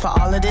jack for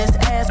all of this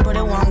ass, but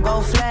it won't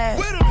go flat.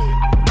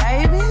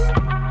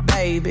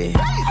 Baby,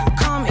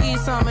 come eat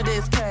some of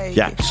this cake.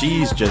 Yeah,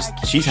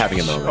 she's having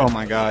a moment. Oh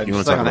my God. You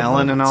she's like on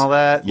Ellen moments? And all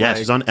that? Yeah,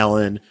 she's on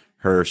Ellen.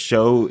 Her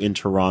show in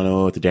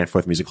Toronto at the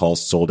Danforth Music Hall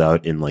sold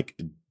out in like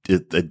a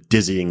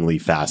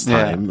dizzyingly fast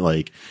time. Yeah.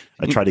 Like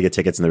I tried to get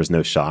tickets and there was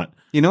no shot.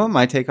 You know what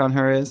my take on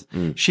her is?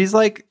 She's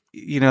like,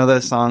 you know,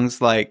 the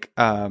songs like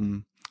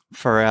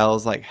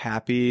Pharrell's like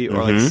Happy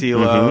or like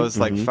CeeLo's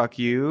like Fuck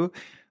You,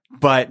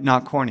 but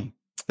not corny.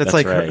 That's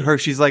like right. her.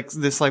 She's like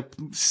this like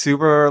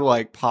super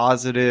like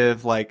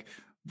positive, like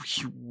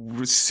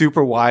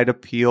super wide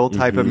appeal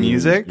type of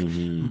music,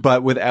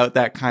 but without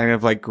that kind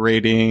of like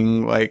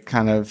grating, like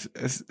kind of,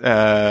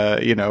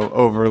 you know,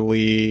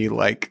 overly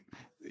like,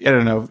 I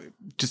don't know,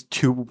 just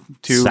too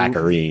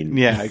saccharine.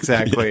 Yeah,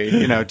 exactly.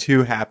 You know,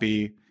 too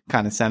happy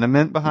kind of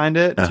sentiment behind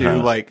it,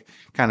 too like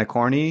kind of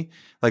corny.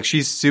 Like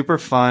she's super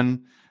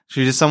fun.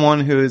 She's just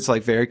someone who is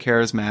like very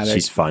charismatic.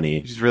 She's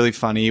funny. She's really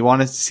funny. You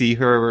want to see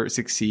her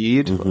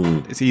succeed.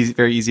 It's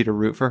very easy to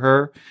root for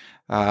her.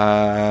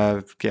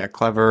 Yeah,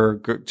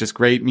 clever, just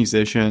great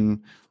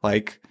musician.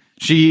 Like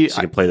she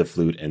can play the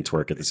flute and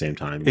twerk at the same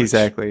time.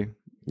 Exactly. Which,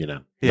 you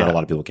know, not a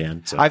lot of people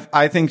can. So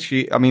I think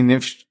I mean,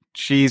 if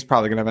she's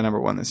probably gonna have a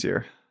 #1 this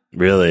year.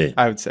 Really?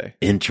 I would say.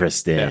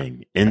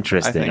 Interesting. Yeah.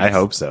 Interesting. I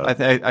hope so.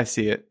 I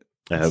see it.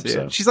 I hope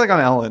so. She's like on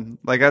Ellen.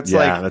 Like that's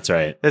that's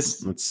right.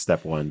 That's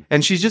step one.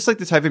 And she's just like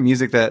the type of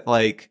music that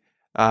like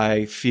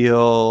I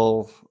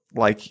feel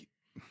like,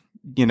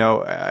 you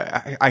know,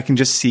 I can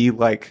just see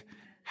like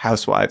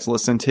housewives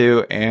listen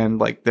to and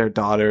like their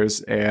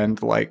daughters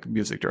and like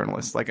music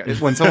journalists. Like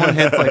when someone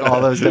hits like all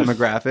those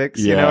demographics,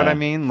 you know what I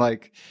mean?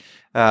 Like,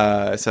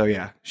 so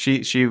yeah,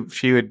 she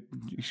would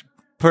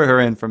put her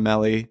in for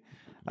Melly.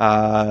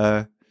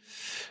 Well,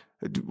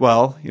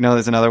 you know,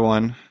 there's another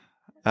one,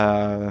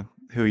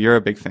 who you're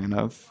a big fan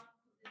of.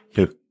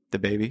 Who?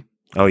 DaBaby.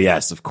 Oh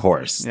yes, of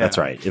course. Yeah. That's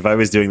right. If I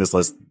was doing this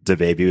list,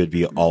 DaBaby would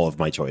be all of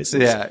my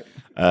choices. Yeah.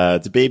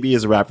 DaBaby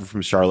is a rapper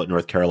from Charlotte,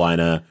 North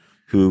Carolina,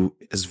 who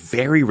is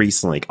very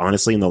recently, like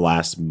honestly in the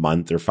last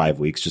month or 5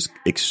 weeks, just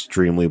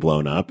extremely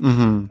blown up.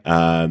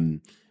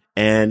 And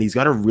he's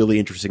got a really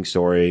interesting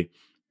story,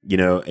 you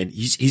know, and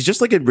he's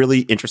just like a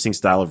really interesting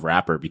style of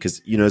rapper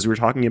because, you know, as we were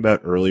talking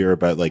about earlier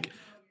about like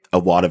a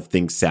lot of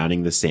things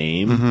sounding the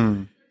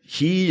same,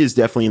 he is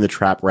definitely in the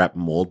trap rap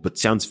mold, but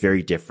sounds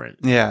very different.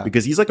 Yeah.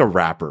 Because he's like a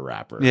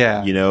rapper.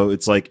 Yeah. You know,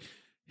 it's like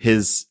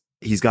he's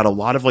got a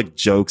lot of like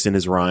jokes in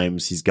his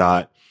rhymes. He's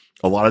got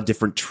a lot of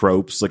different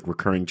tropes, like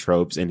recurring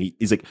tropes. And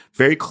he's like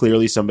very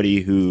clearly somebody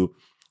who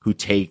who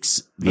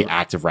takes the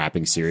act of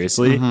rapping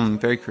seriously.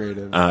 Very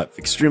creative.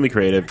 Extremely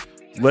creative.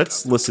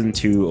 Let's listen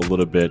to a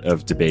little bit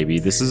of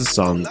DaBaby. This is a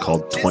song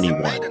called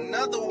 21.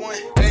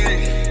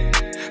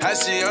 How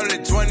she only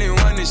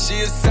 21 and she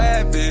a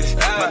savage.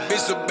 My bitch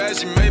so bad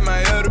she made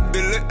my elder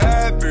bill look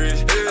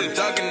average. I'm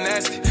talking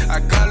nasty, I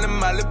call him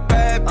my little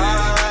bad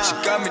bitch. She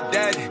call me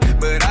daddy,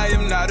 but I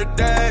am not a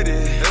daddy.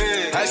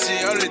 How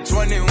she only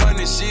 21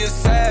 and she a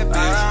savage.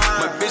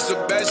 My bitch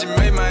so bad she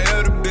made my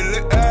elder bill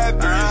look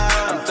average.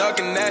 I'm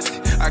talking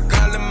nasty, I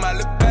call him my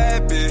little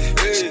bad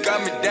bitch. She call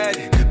me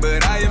daddy,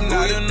 but I am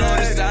not a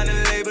daddy.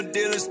 Signing label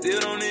dealer, still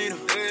don't need him.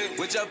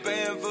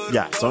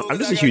 Yeah, so I'm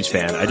just a huge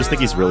fan. I just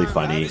think he's really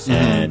funny,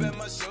 and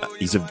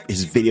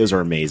his videos are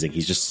amazing.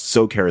 He's just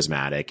so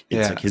charismatic.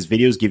 It's like his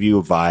videos give you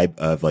a vibe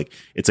of like,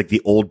 it's like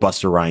the old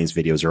Busta Rhymes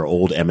videos or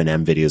old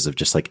Eminem videos of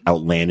just like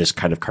outlandish,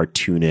 kind of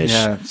cartoonish.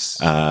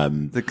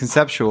 The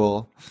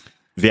conceptual.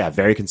 Yeah,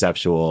 very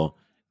conceptual.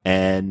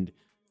 And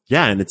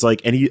yeah, and it's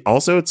like, and he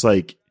also, it's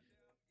like,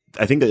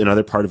 I think that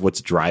another part of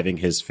what's driving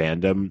his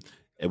fandom,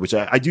 which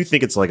I do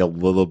think it's like a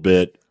little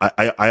bit,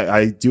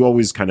 I do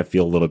always kind of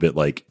feel a little bit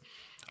like,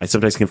 I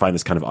sometimes can find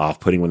this kind of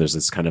off-putting when there's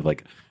this kind of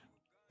like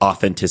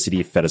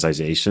authenticity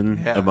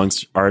fetishization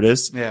amongst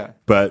artists. Yeah.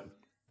 But,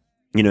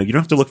 you know, you don't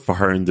have to look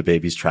far in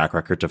DaBaby's track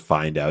record to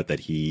find out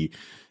that he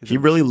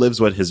really lives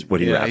what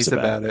he raps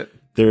about. It.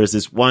 There is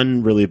this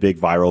one really big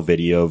viral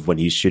video of when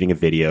he's shooting a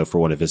video for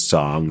one of his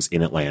songs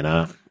in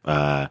Atlanta.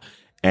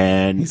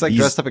 And he's like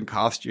dressed up in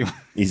costume.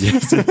 He's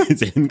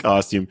in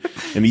costume,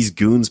 and these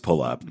goons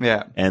pull up.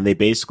 Yeah. And they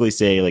basically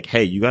say like,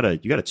 hey, you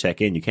gotta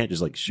check in. You can't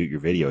just like shoot your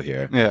video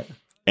here. Yeah.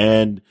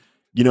 And,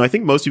 you know, I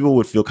think most people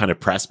would feel kind of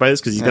pressed by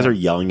this because these guys are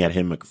yelling at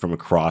him from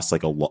across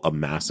like a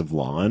massive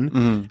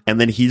lawn.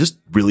 And then he just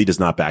really does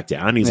not back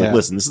down. He's like,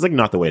 listen, this is like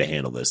not the way to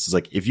handle this. It's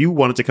like, if you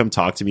wanted to come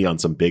talk to me on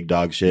some big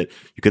dog shit,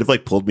 you could have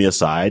like pulled me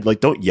aside.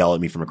 Like, don't yell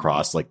at me from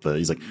across like and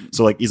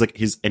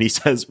he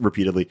says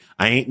repeatedly,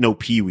 I ain't no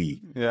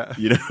peewee. Yeah.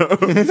 You know,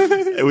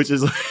 which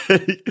is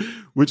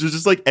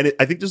just like, and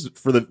I think just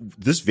for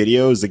this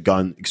video has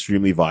gone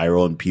extremely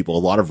viral, and a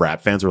lot of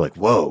rap fans are like,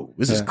 whoa,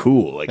 this is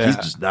cool. Like he's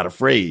just not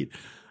afraid.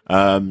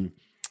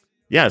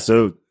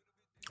 So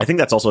I think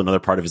that's also another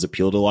part of his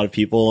appeal to a lot of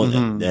people.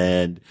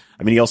 And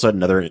I mean, he also had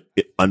another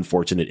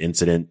unfortunate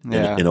incident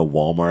in a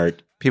Walmart.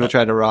 People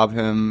tried to rob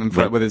him in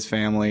front with his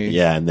family.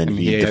 Yeah. And then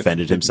he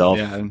defended himself.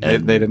 Yeah.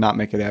 And they did not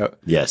make it out.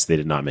 Yes, they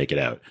did not make it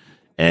out.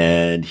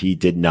 And he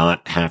did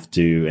not have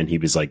to. And he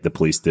was like, the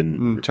police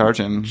didn't charge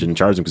him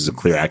because it's a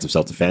clear act of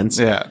self-defense.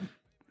 Yeah.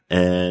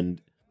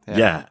 And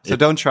yeah. So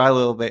don't try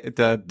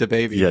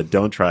DaBaby. Yeah.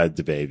 Don't try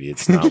DaBaby.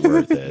 It's not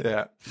worth it.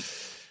 Yeah.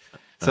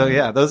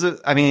 So those are,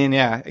 I mean,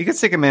 you could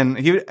stick him in.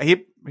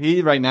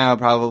 He right now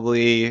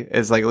probably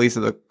is like at least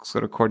at the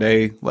sort of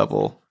Cordae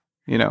level,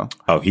 you know.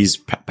 Oh, he's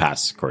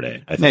past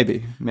Cordae. I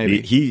think.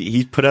 Maybe.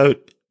 He put out,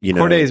 you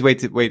know. Cordae is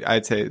wait,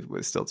 I'd say it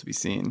was still to be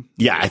seen.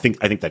 Yeah, I think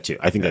that too.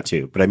 I think that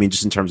too. But I mean,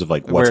 just in terms of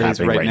like what's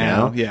happening right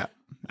now. Yeah.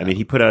 I mean,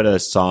 he put out a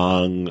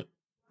song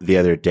the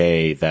other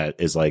day that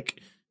is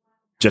like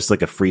just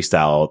like a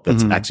freestyle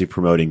that's actually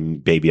promoting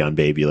Baby on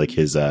Baby, like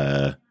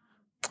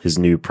his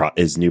new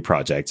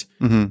project,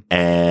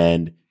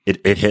 and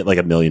it hit like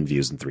 1 million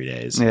views in 3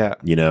 days. Yeah,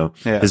 you know,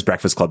 his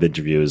Breakfast Club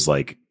interview is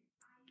like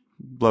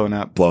blown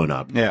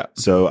up. Yeah.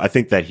 So I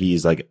think that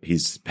he's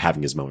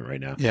having his moment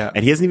right now. Yeah,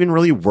 and he hasn't even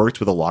really worked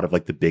with a lot of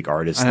like the big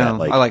artists I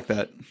like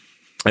that.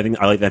 I think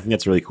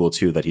that's really cool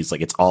too. That he's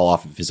like, it's all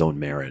off of his own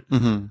merit.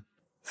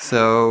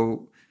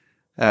 So,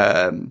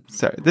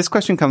 sorry, this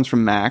question comes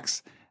from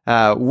Max.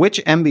 Which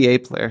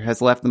NBA player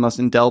has left the most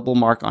indelible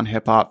mark on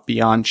hip hop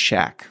beyond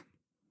Shaq?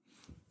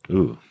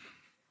 Ooh.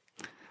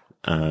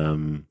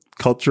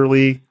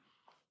 Culturally,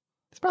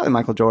 it's probably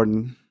Michael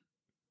Jordan.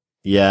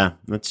 Yeah,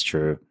 that's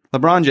true.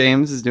 LeBron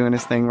James is doing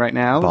his thing right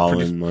now.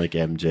 Balling like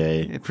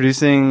MJ.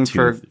 Producing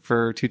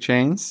for 2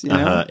 Chainz, you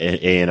know?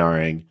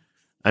 A&Ring.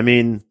 I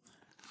mean,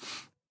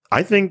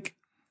 I don't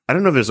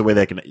know if there's a way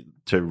that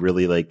to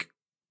really like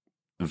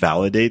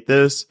validate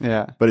this.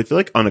 Yeah. But I feel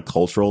like on a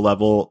cultural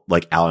level,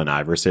 like Allen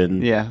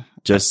Iverson. Yeah.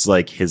 Just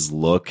like his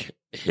look,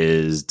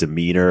 his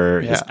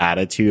demeanor, his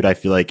attitude, I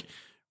feel like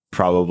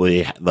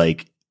probably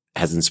like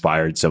has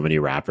inspired so many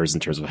rappers in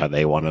terms of how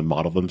they want to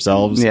model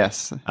themselves.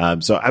 Yes.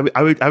 So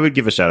I would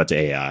give a shout out to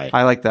AI.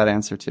 I like that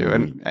answer too.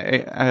 And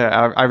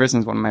Iverson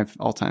is one of my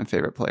all-time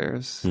favorite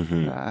players.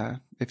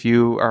 If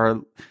you are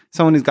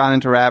someone who's gotten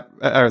into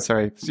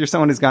if you're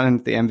someone who's gotten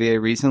into the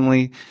NBA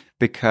recently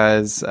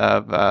because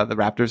of the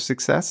Raptors'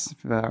 success,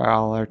 for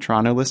all our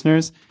Toronto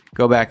listeners,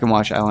 go back and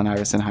watch Allen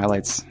Iverson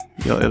highlights.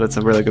 That's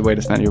a really good way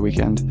to spend your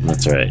weekend.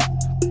 That's right.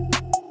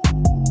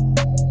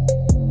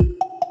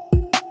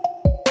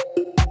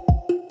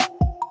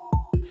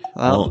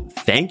 Well,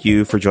 thank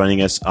you for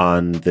joining us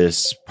on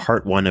this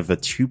part 1 of a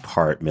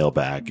 2-part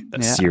mailbag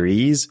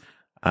series.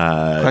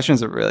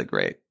 Questions are really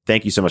great.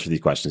 Thank you so much for these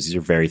questions. These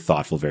are very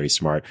thoughtful, very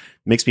smart.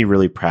 Makes me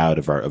really proud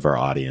of our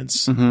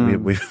audience.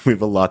 We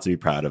have a lot to be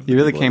proud of. You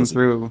really came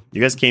through.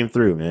 You guys came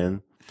through,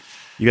 man.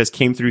 You guys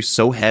came through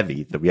so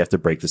heavy that we have to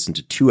break this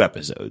into 2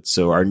 episodes.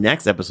 So our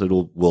next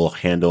episode will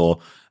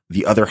handle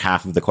the other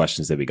half of the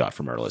questions that we got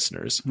from our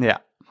listeners. Yeah.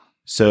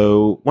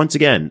 So once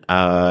again,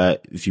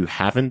 if you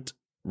haven't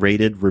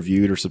rated,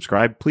 reviewed, or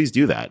subscribed, please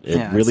do that.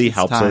 It really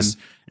helps time. us.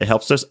 It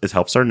helps us. It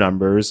helps our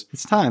numbers.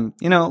 It's time.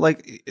 You know,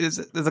 like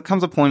there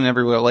comes a point in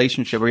every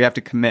relationship where you have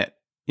to commit.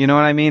 You know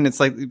what I mean?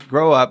 It's like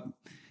grow up,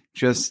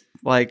 just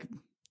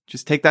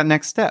take that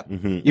next step.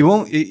 Mm-hmm. You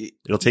won't.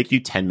 It'll take you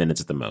 10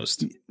 minutes at the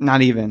most.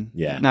 Not even.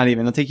 Yeah. Not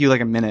even. It'll take you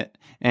like a minute.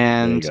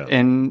 And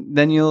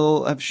then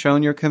you'll have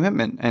shown your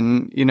commitment.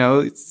 And, you know,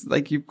 it's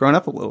like you've grown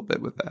up a little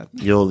bit with that.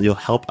 You'll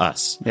help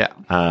us. Yeah.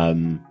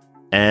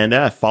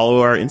 And follow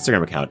our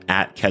Instagram account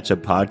at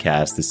Ketchup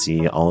Podcast to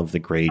see all of the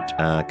great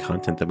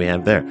content that we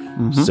have there.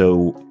 Mm-hmm.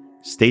 So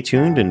stay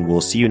tuned and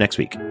we'll see you next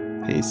week.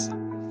 Peace.